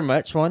 Is there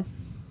much one?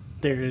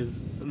 there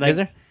is. Like, Is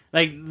there?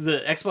 Like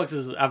the Xbox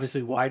is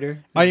obviously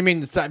wider. Oh, you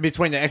mean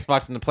between the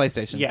Xbox and the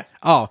PlayStation? Yeah.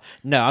 Oh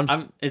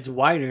no, It's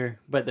wider,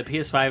 but the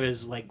PS5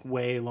 is like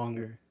way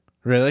longer.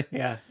 really.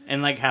 Yeah,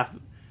 and like half,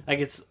 like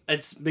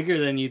it's bigger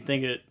than you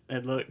think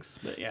it looks.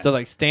 But yeah. So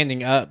like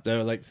standing up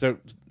though, like so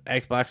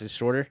Xbox is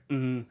shorter.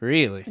 Mm-hmm.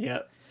 Really? Yeah.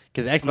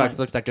 Because Xbox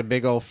looks like a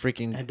big old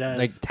freaking It does.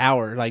 like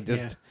tower, like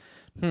this.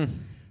 Yeah.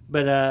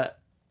 But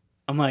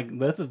I'm like,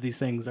 both of these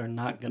things are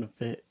not gonna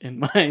fit in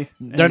my.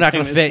 They're not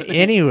going to fit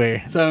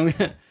anywhere. So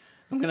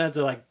I'm gonna have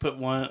to like put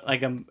one.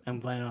 Like I'm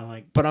planning on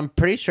like But I'm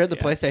pretty sure the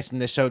Yeah. PlayStation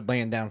they showed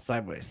laying down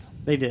sideways.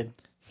 they did,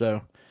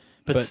 So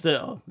but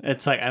still,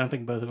 it's like I don't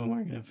think both of them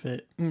are gonna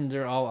fit.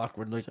 they're all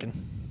awkward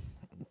looking.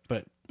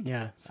 But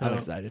Yeah, so I'm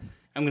excited.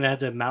 I'm gonna have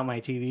to mount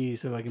my TV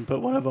so I can put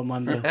one of them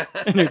on the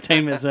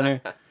entertainment center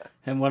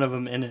and one of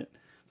them in it.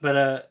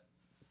 But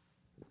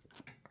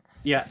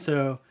yeah.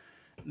 So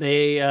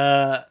they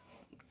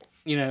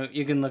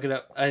you can look it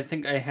up. I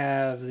think I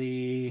have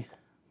the.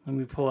 Let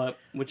me pull up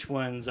which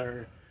ones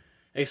are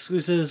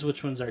exclusives,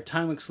 which ones are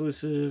time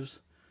exclusives,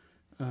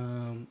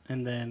 and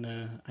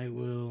then I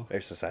will.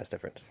 There's the size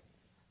difference.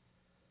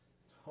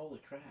 Holy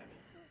crap!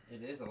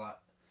 It is a lot.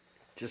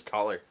 Just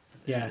taller.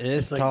 Yeah, It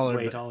is it's like taller,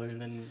 way but- taller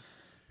than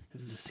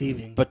it's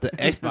deceiving. But the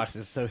Xbox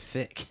is so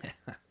thick.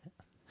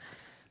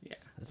 Yeah.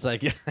 It's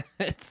like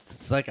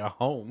it's like a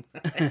home.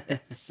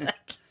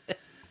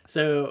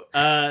 So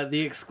the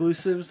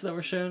exclusives that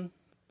were shown.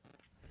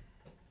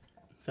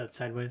 Is that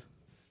sideways?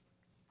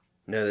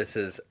 No, this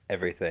is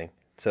everything.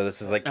 So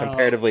this is like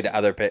comparatively to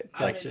other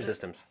Gotcha.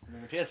 systems.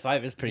 The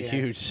PS5 is pretty Yeah.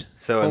 huge.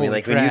 So I mean, Holy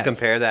like when you crap.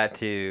 compare that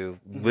to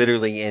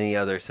literally any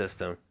other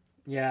system,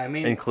 Yeah, I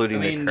mean, Including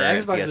the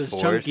current Xbox is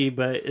PS4s. chunky,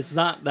 but it's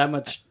not that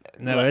much.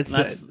 No, well, it's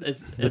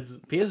it's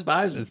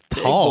PS5 it's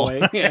big tall.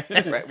 boy. Yeah.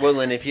 right? Well,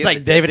 and if you It's have like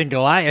the David disc- and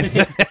Goliath.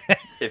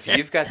 if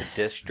you've got the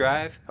disc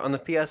drive on the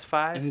And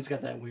PS5, he's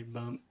got that weird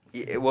bump.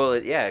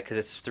 because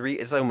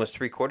it's almost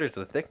 3/4 of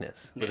the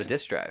thickness with a Yeah.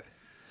 disc drive.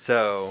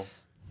 So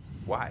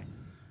why?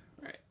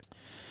 Right.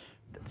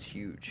 That's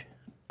huge.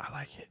 I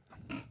like it.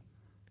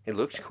 It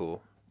looks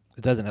cool.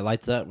 It doesn't. It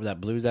lights up. With that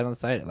blues out on the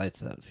side, it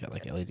lights up. It's got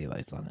like LED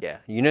lights on it. Yeah,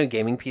 you know,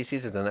 gaming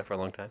PCs have done that for a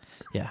long time.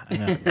 Yeah, I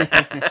know.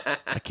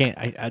 I can't.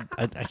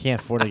 I can't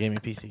afford a gaming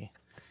PC.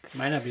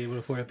 Might not be able to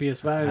afford a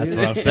PS5. That's either.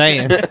 what I'm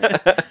saying.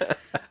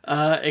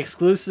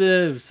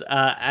 Exclusives: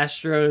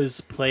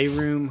 Astro's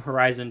Playroom,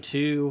 Horizon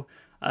 2,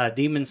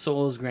 Demon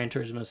Souls, Gran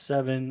Turismo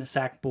 7,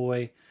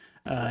 Sackboy,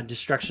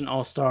 Destruction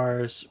All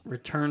Stars,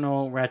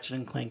 Returnal, Ratchet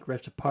and Clank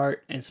Rift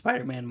Apart, and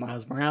Spider-Man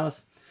Miles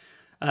Morales.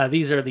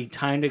 These are the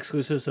timed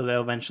exclusives, so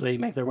they'll eventually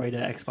make their way to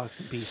Xbox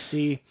and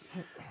PC.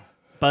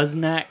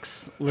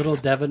 Buzznax, Little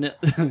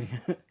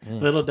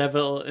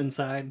Devil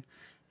Inside,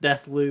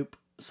 Deathloop,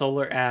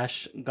 Solar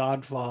Ash,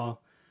 Godfall,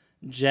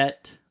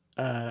 Jet,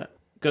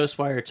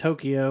 Ghostwire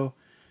Tokyo,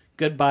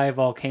 Goodbye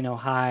Volcano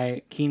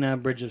High,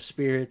 Kena Bridge of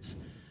Spirits,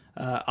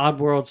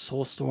 Oddworld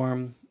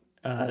Soulstorm,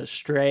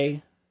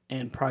 Stray,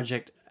 and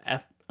Project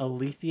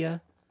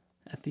Alethea,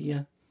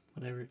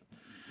 whatever.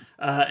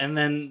 And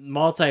then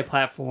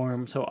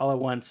multi-platform, so all at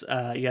once,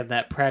 you have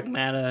that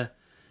Pragmata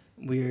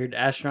weird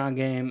astronaut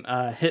game,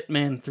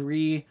 Hitman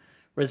 3,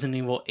 Resident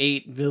Evil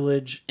 8,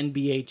 Village,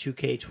 NBA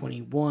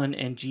 2K21,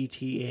 and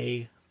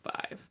GTA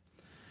 5.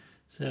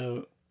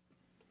 So,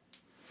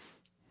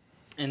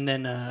 and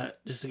then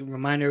just to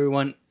remind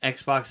everyone,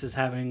 Xbox is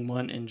having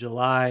one in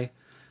July,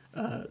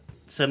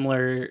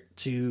 similar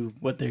to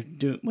what they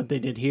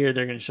did here.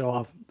 They're going to show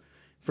off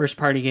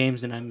first-party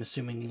games, and I'm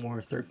assuming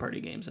more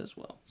third-party games as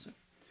well. So.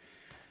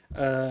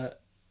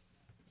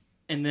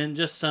 And then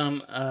just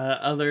some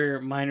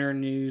other minor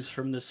news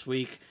from this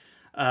week.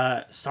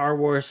 Star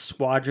Wars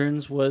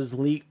Squadrons was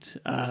leaked,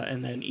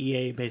 and then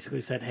EA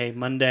basically said, "Hey,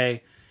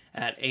 Monday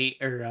at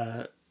 8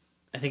 or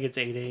I think it's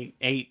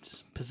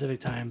 8 Pacific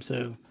time,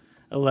 so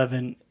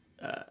 11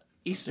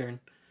 Eastern.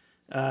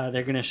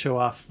 They're gonna show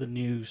off the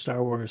new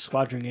Star Wars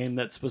Squadron game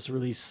that's supposed to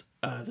release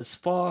this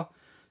fall.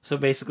 So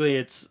basically,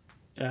 it's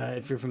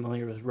if you're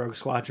familiar with Rogue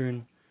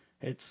Squadron,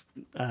 it's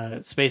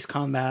space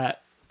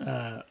combat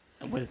and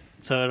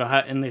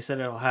they said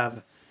it'll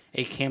have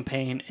a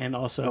campaign and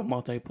also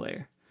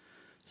multiplayer.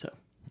 So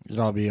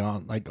It'll all be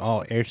on like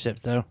all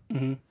airships though.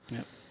 mm-hmm.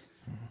 Yep.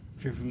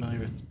 If you're familiar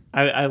with,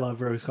 I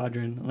love Rogue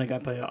Squadron. Like I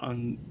play it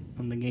on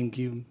the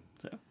GameCube,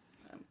 so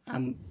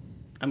I'm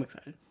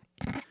excited.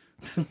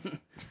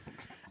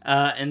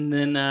 And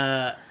then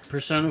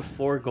Persona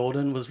 4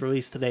 Golden was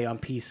released today on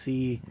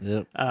PC.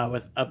 Yep.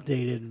 With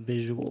updated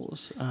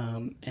visuals.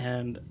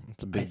 And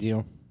It's a big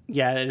deal.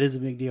 Yeah, it is a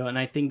big deal, and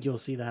I think you'll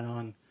see that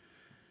on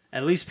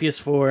at least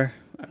PS4.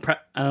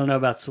 I don't know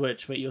about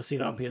Switch, but you'll see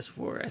it on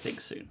PS4. I think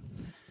soon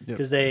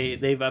because they've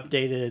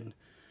updated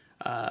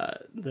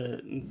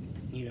the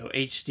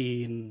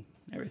HD and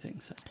everything.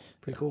 So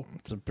pretty cool.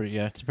 It's a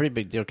pretty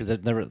big deal because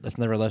it's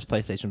never left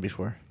PlayStation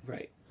before.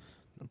 Right.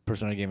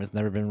 Persona game has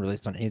never been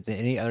released on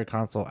any other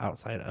console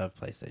outside of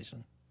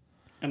PlayStation.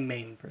 A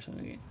main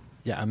Persona game.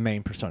 Yeah, a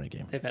main Persona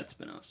game. They've had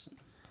spin-offs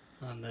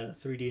on the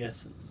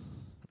 3DS.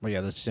 Well,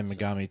 yeah, the Shin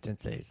Megami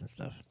Tenseis and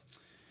stuff.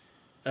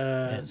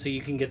 So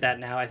you can get that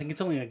now. I think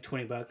it's only like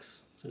 $20,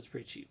 so it's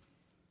pretty cheap.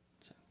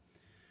 So,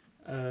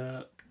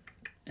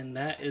 and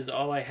that is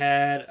all I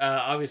had.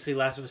 Obviously,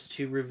 Last of Us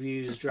 2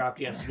 reviews dropped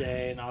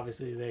yesterday, and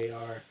obviously they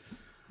are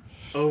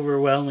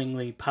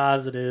overwhelmingly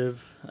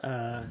positive,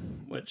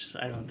 which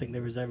I don't think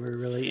there was ever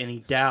really any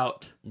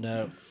doubt.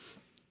 No.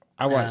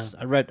 I'm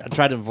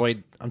trying to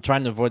avoid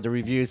the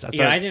reviews.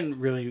 I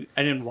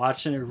didn't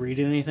watch it or read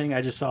anything.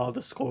 I just saw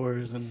the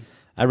scores and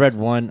I read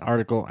one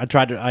article. I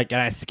tried to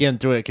I skimmed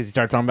through it because he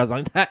started talking about it. I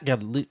was like, that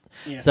got leaked.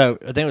 Yeah. So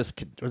I think was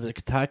it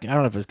Kotaku? I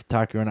don't know if it was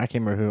Kotaku or not. I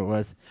can't remember who it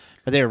was,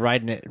 but they were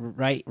writing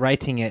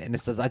it, and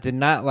it says I did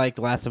not like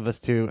The Last of Us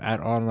 2 at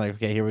all. I'm like,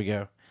 okay, here we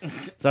go.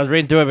 So I was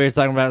reading through it, but he was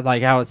talking about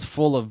like how it's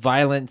full of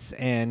violence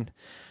and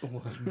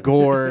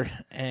gore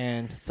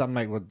and something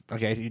like, well,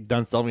 okay, you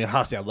done sold me.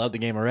 Obviously, I love the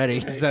game already.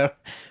 Right. So,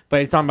 but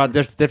he's talking about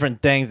there's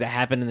different things that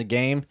happen in the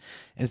game,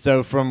 and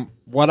so from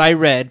what I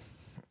read.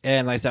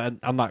 And like I said,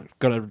 I'm not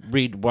gonna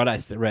read what I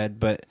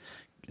read, because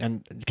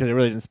it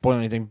really didn't spoil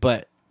anything.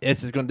 But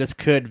this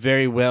could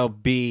very well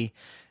be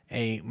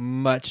a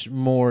much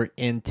more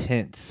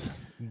intense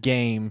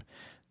game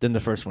than the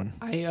first one.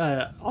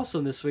 I also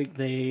this week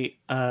they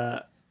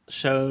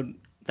showed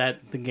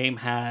that the game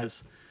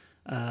has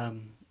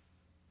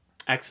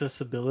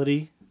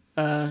accessibility,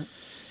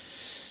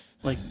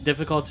 like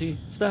difficulty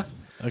stuff.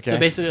 Okay. So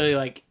basically,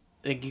 like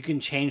you can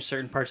change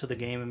certain parts of the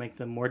game and make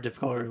them more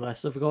difficult or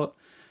less difficult.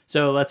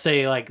 So let's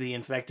say like the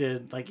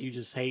infected, like you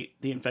just hate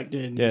the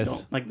infected and yes. you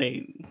don't like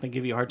they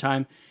give you a hard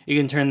time. You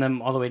can turn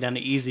them all the way down to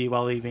easy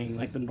while leaving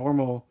like the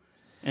normal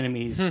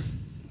enemies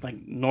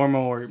like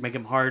normal or make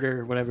them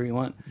harder or whatever you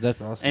want.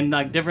 That's awesome. And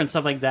like different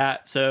stuff like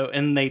that. So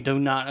and they do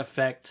not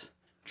affect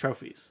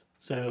trophies.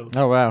 So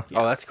oh wow. Yeah.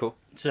 Oh, that's cool.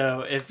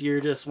 So if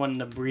you're just wanting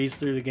to breeze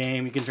through the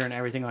game, you can turn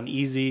everything on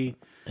easy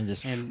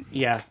and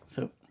yeah.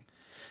 So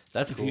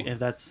that's cool. If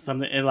that's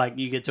something like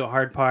you get to a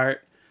hard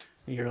part.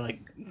 You're like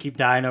keep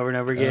dying over and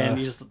over again.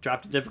 You just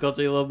drop the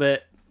difficulty a little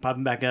bit, pop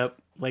them back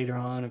up later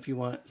on if you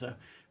want. So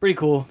pretty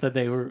cool that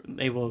they were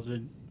able to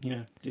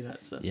do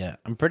that stuff. Yeah,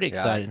 I'm pretty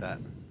excited. Yeah, I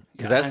like that.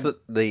 Because that's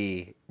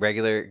the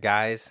regular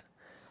guys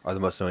are the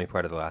most annoying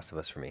part of The Last of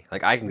Us for me.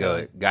 Like I can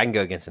go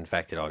against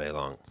infected all day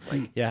long.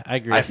 Like yeah, I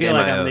agree. I feel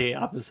like I'm the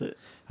opposite.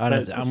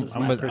 Honestly,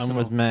 I'm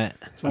with Matt.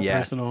 It's my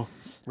personal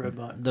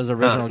roadblock. Those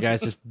original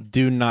guys just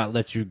do not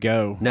let you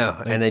go.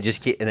 No, and they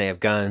just they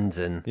have guns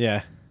and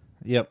yeah,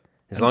 yep.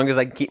 As long as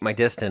I can keep my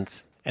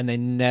distance. And they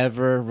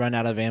never run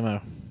out of ammo.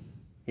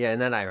 Yeah, isn't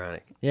that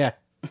ironic? Yeah.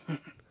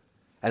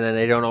 And then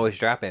they don't always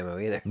drop ammo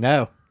either.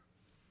 No.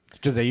 It's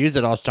because they use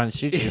it all trying to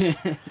shoot you.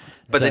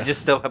 But they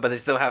still have but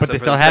some. But they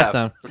still have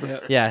some.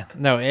 Yeah.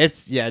 No,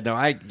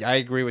 I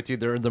agree with you.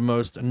 They're the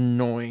most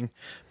annoying.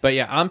 But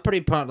yeah, I'm pretty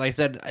pumped. Like I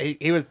said,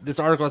 this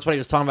article, that's what he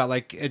was talking about.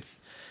 Like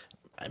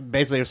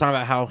basically he was talking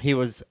about how he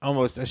was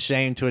almost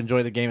ashamed to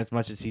enjoy the game as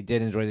much as he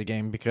did enjoy the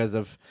game because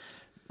of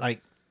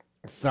like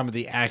some of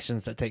the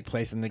actions that take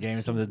place in the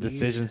game, some of the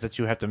decisions that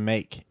you have to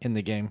make in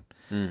the game,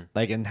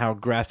 like and how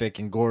graphic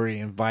and gory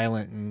and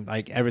violent and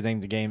like everything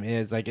the game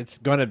is. Like it's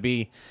gonna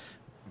be,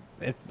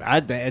 from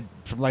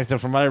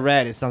what I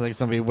read, it sounds like it's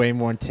gonna be way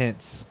more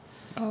intense.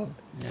 Oh,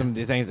 yeah. Some of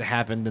the things that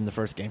happened in the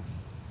first game.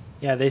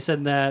 Yeah, they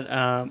said that.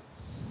 I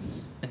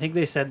think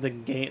they said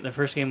the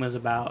first game was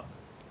about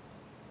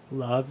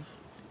love.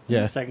 And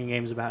the second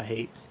game is about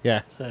hate.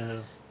 Yeah.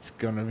 So. It's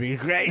gonna be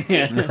great.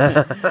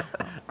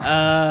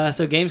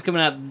 So games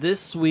coming out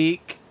this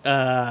week.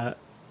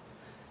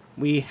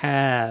 We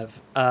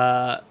have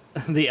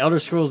the Elder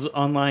Scrolls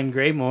Online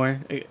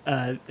Greymoor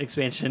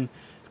expansion.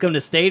 It's coming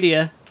to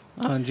Stadia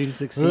on June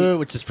 16th.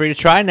 which is free to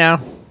try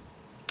now.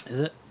 Is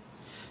it?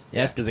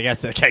 Yes, because I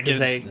guess they gotta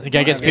they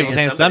get the people's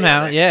hands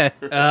somehow. Yeah.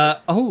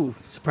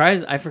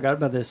 Surprise! I forgot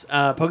about this.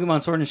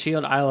 Pokemon Sword and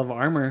Shield Isle of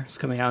Armor is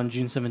coming out on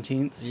June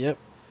 17th. Yep.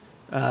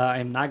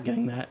 I'm not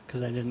getting that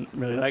because I didn't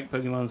really like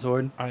Pokemon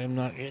Sword. I am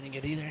not getting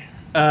it either.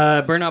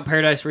 Burnout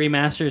Paradise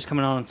Remaster is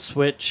coming out on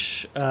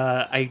Switch.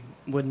 I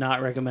would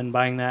not recommend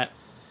buying that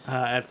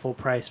at full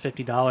price,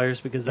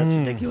 $50, because that's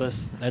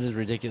ridiculous. That is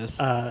ridiculous.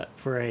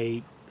 For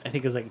I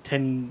think it's like a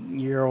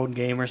 10-year-old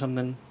game or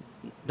something.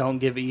 Don't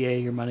give EA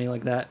your money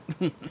like that.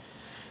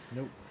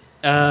 Nope.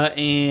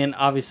 And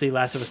obviously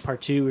Last of Us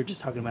Part 2, we're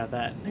just talking about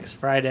that next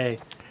Friday,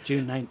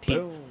 June 19th.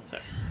 Boom. So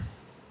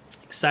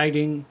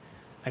exciting.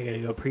 I gotta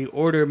go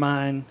pre-order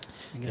mine.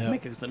 I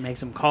gotta make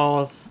some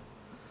calls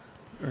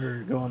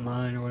or go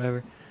online or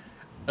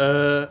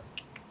whatever.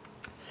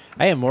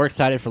 I am more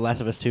excited for Last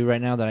of Us 2 right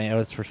now than I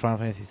was for Final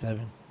Fantasy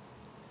 7.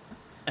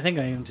 I think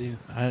I am too.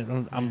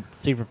 I'm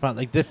super pumped.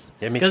 Like this.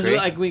 Yeah, me Because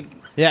three.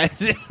 Yeah.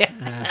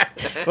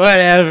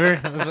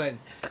 Whatever.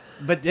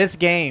 But this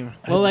game.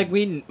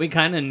 we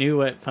kind of knew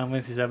what Final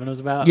Fantasy 7 was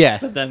about. Yeah.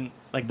 But then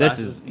This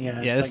is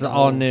this is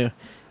all new.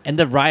 And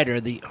the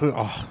writer, the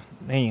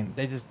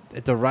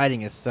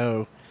writing is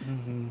so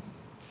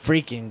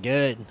freaking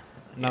good.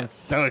 And I'm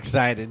so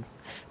excited.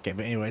 Okay,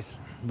 but anyways,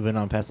 moving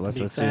on past the Last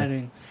of Us 2.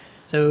 Exciting.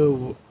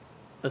 So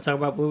let's talk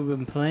about what we've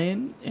been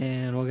playing,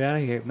 and we'll get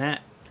out of here.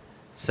 Matt.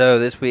 So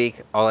this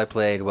week, all I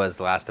played was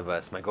The Last of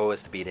Us. My goal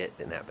was to beat it.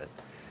 Didn't happen.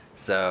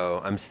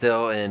 So I'm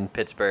still in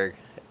Pittsburgh,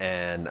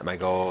 and my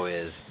goal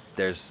is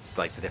there's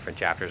like the different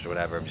chapters or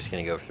whatever. I'm just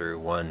going to go through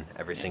one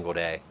every single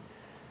day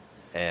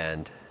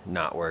and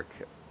not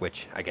work,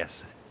 which I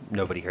guess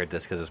nobody heard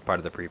this because it was part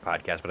of the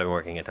pre-podcast, but I've been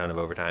working a ton of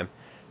overtime.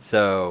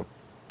 So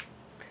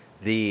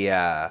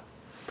the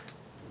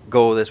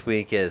goal this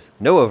week is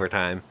no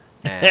overtime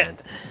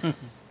and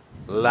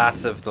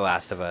lots of The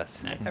Last of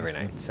Us every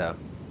night. So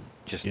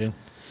just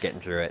getting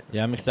through it.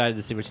 Yeah, I'm excited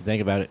to see what you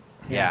think about it.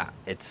 Yeah,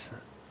 it's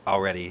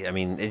already, I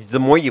mean, the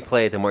more you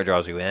play it, the more it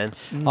draws you in.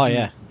 Oh,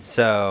 yeah.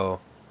 So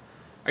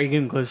Are you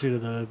getting closer to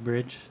the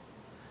bridge?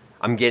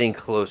 I'm getting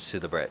close to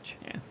the bridge.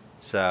 Yeah.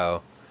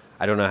 So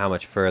I don't know how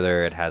much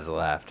further it has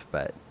left,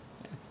 but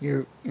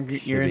You're in be.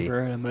 for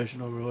an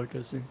emotional roller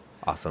coaster.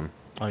 awesome.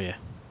 Oh, yeah.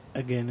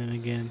 Again and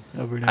again,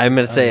 over and over. I'm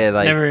going to say,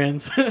 like, Never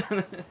ends.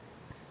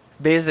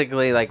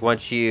 basically, like,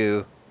 once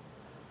you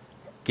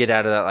get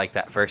out of that, like,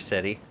 that first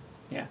city.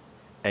 Yeah.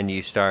 And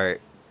you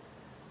start,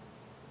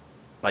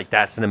 like,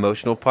 that's an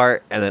emotional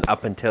part, and then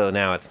up until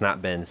now, it's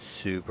not been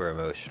super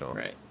emotional.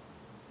 Right.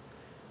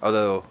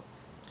 Although,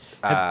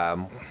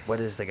 what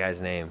is the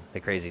guy's name? The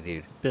crazy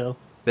dude. Bill.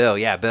 Bill,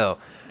 yeah, Bill.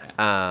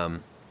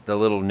 The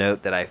little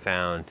note that I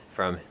found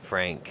from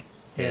Frank,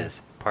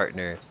 his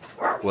partner,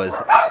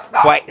 was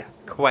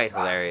quite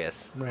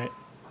hilarious. Right.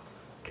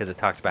 Because it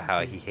talked about how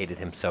he hated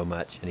him so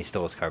much, and he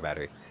stole his car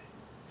battery.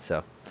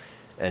 So,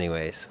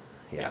 anyways,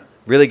 yeah.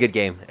 Really good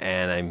game,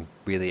 and I'm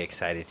really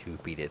excited to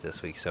beat it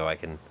this week, so I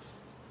can...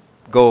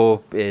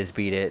 Goal is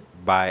beat it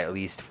by at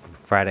least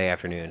Friday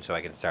afternoon, so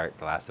I can start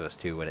The Last of Us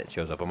 2 when it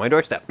shows up on my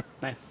doorstep.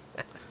 Nice.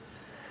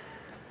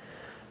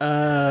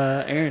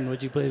 Aaron,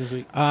 what'd you play this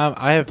week?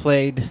 I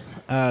played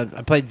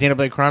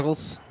Xenoblade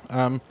Chronicles.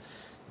 That's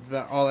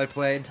about all I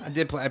played.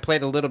 I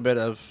played a little bit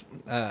of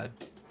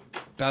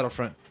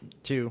Battlefront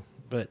 2,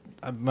 but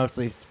I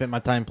mostly spent my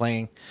time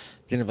playing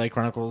Xenoblade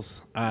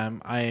Chronicles.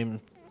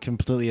 I'm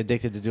completely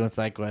addicted to doing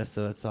side quests,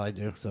 so that's all I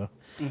do. So,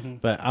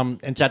 but I'm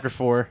in chapter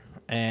 4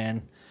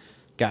 and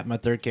got my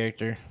third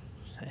character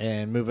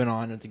and moving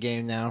on with the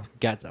game now.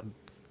 Got a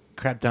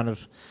crap ton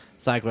of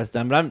side quests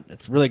done, but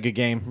it's a really good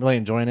game. Really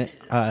enjoying it.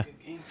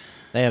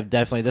 They have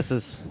definitely. This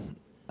is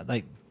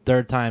like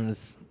third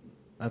time's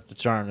that's the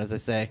charm, as they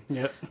say.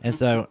 Yep. And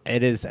so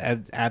it is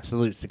an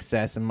absolute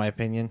success in my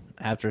opinion.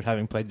 After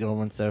having played the old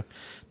one, so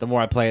the more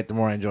I play it, the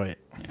more I enjoy it.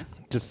 Yeah.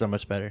 Just so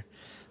much better.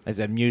 Like I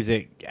said,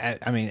 music.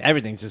 I mean,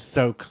 everything's just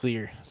so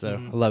clear. So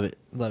I love it.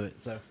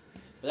 So,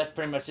 but that's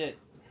pretty much it.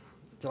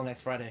 Until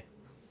next Friday.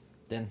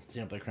 Then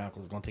Xenoblade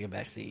Chronicles is going to take a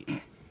back seat.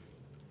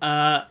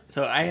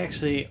 So I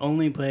actually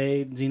only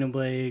played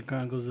Xenoblade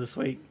Chronicles this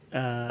week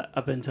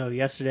up until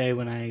yesterday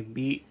when I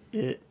beat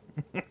it.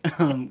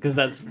 Because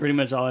that's pretty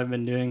much all I've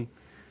been doing.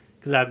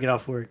 Because I'll get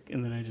off work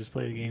and then I just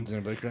play the game.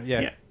 Xenoblade Chronicles,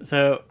 yeah.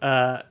 So,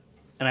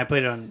 and I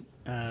played it on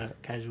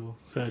casual,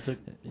 so it took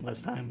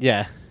less time.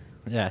 Yeah.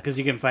 Because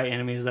you can fight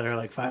enemies that are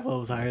like 5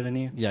 levels higher than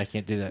you. Yeah, I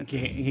can't do that.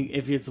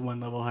 If it's 1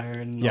 level higher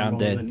and Yeah, I'm normal,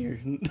 dead. then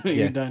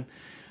you're done.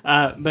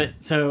 But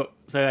so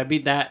I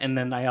beat that, and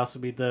then I also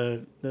beat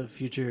the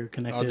Future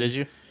Connected. Oh, did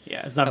you?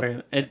 Yeah, it's not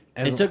very.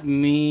 It took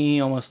me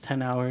almost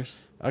 10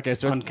 hours. Okay,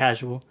 so on it's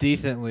casual.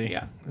 decently.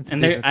 Yeah, It's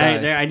and decent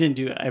size. I didn't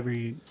do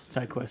every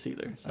side quest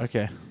either. So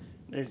Okay.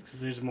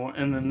 there's more,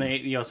 and then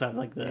you also have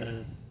like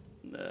the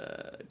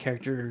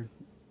character,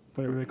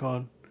 whatever they're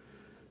called,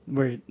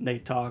 where they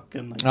talk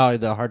and like. Oh,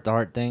 the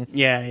heart-to-heart things?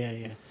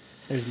 Yeah.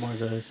 There's more of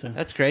those. So.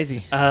 That's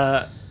crazy.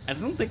 I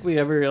don't think we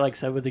ever like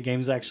said what the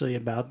game's actually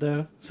about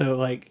though. So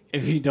like,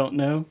 if you don't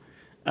know,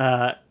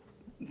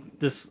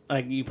 this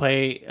like you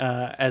play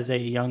as a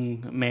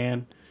young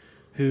man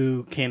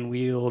who can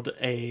wield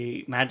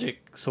a magic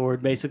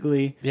sword,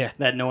 basically. Yeah.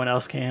 That no one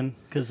else can,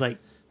 because like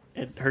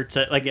it hurts.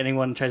 Like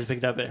anyone tries to pick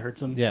it up, it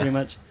hurts them Yeah. pretty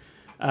much.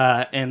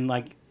 And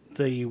like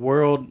the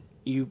world,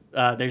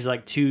 there's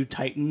like 2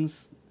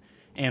 titans,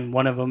 and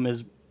one of them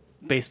is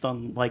based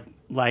on like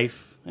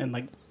life and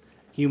like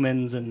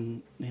humans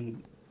and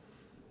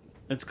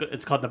it's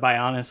called the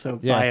Bionis, so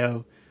Yeah.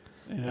 bio.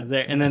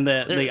 There, and then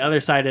the other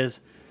side is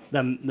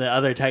the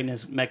other titan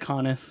is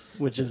Mechanis,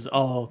 which is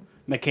all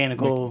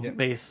mechanical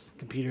based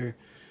computer,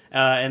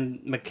 and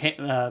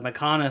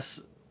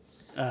Mechanis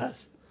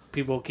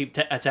people keep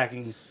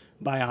attacking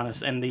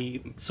Bionis, and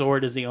the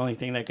sword is the only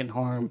thing that can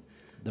harm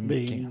the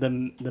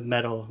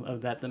metal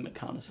of that the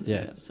Mechanis is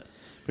made of, so.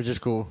 Which is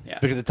cool. Yeah.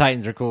 Because the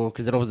Titans are cool,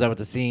 because it opens up with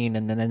the scene,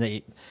 and then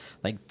they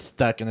like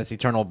stuck in this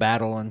eternal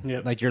battle,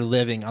 and like you're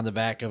living on the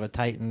back of a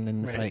Titan,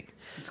 and it's like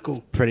it's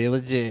cool, pretty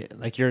legit.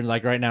 Like you're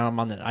like right now, I'm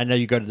on the. I know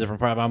you go to different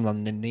part, but I'm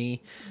on the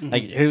knee.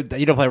 Like you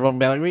don't play Roman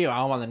Battle, like,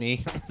 I'm on the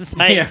knee. It's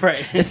like, yeah,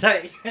 right. It's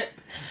like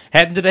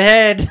heading to the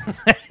head.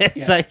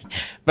 It's like,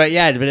 but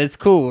it's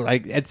cool.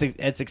 Like it's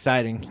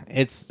exciting.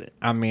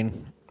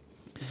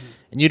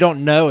 And you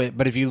don't know it,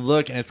 but if you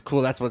look, and it's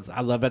cool. That's what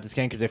I love about this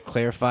game, because they've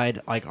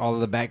clarified like all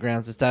of the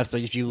backgrounds and stuff. So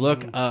if you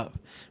look up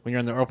when you're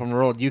in the open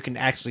world, you can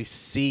actually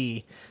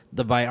see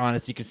the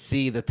Bionis. You can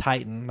see the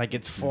Titan, like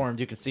it's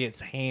formed. You can see its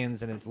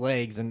hands and its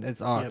legs, and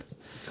it's It's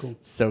cool.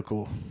 So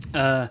cool.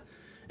 And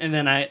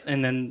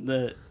then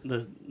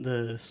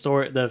the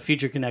story, the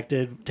Future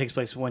Connected, takes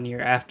place 1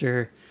 year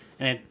after,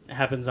 and it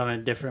happens on a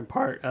different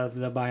part of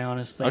the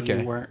Bionis that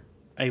you weren't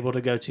able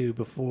to go to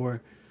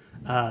before.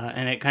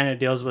 And it kind of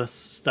deals with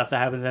stuff that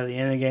happens at the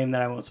end of the game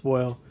that I won't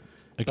spoil.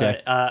 Okay.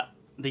 But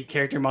the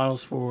character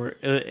models for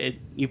it,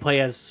 you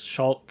play as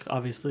Shulk,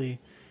 obviously,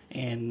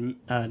 and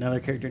another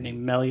character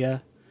named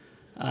Melia,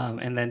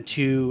 and then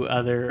 2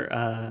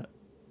 other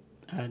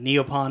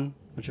Neopon,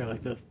 which are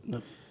like the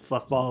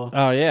fluffball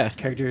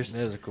characters.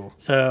 Those are cool.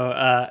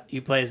 So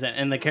you play as that,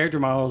 and the character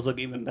models look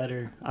even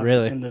better.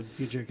 Really? In the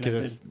Future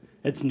Connected.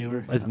 It's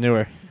newer. It's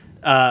newer.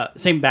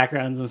 Same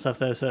backgrounds and stuff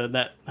though, so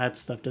that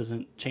stuff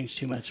doesn't change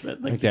too much.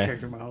 But like the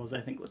character models,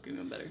 I think look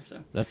even better. So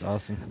that's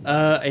awesome.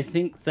 I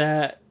think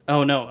that.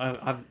 Oh no,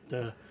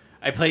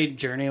 I played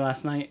Journey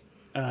last night.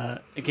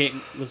 The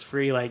game was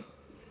free like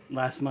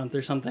last month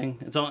or something.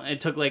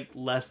 It took like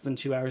less than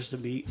 2 hours to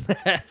beat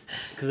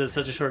because it's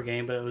such a short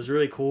game, but it was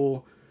really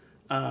cool.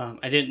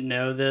 I didn't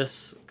know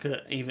this.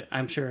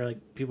 I'm sure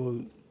like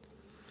people,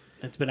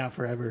 it's been out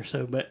forever.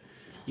 So, but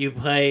you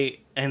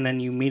play and then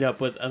you meet up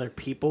with other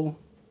people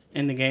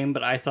in the game,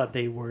 but I thought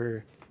they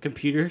were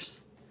computers,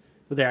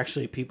 but they're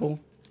actually people,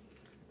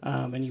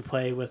 and you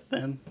play with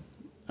them,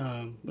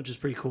 which is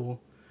pretty cool.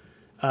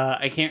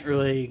 I can't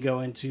really go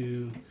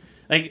into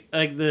like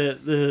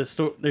the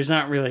story. There's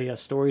not really a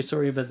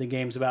story, but the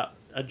game's about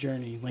a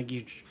journey. Like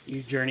you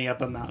journey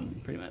up a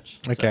mountain, pretty much.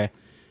 Okay. So,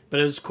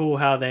 but it was cool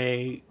how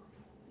they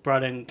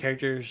brought in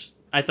characters.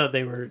 I thought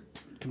they were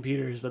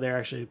computers, but they're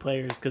actually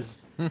players, because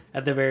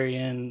at the very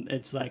end,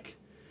 it's like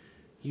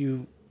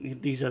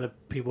these are the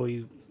people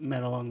you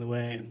met along the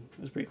way, and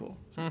it was pretty cool.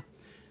 So,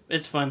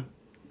 it's fun.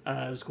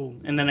 It was cool.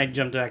 And then I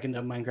jumped back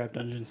into Minecraft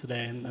Dungeons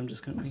today, and I'm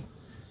just going to be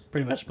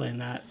pretty much playing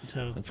that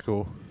until that's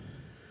cool.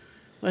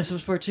 Last of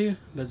Us Part 2.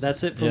 But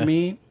that's it for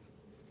me.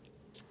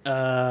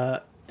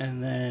 And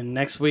then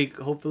next week,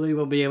 hopefully,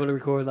 we'll be able to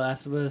record The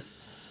Last of Us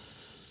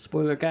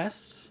spoiler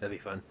cast. That'd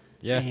be fun.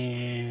 Yeah.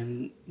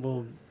 And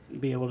we'll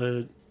be able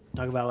to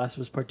talk about Last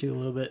of Us Part 2 a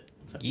little bit.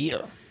 So,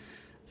 Yeah.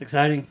 It's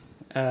exciting.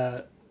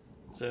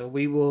 So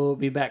we will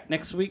be back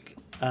next week.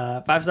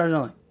 5 stars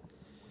only.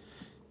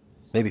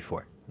 Maybe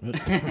 4.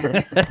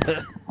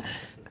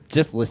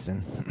 Just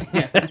listen.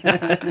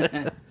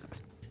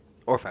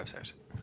 Or 5 stars.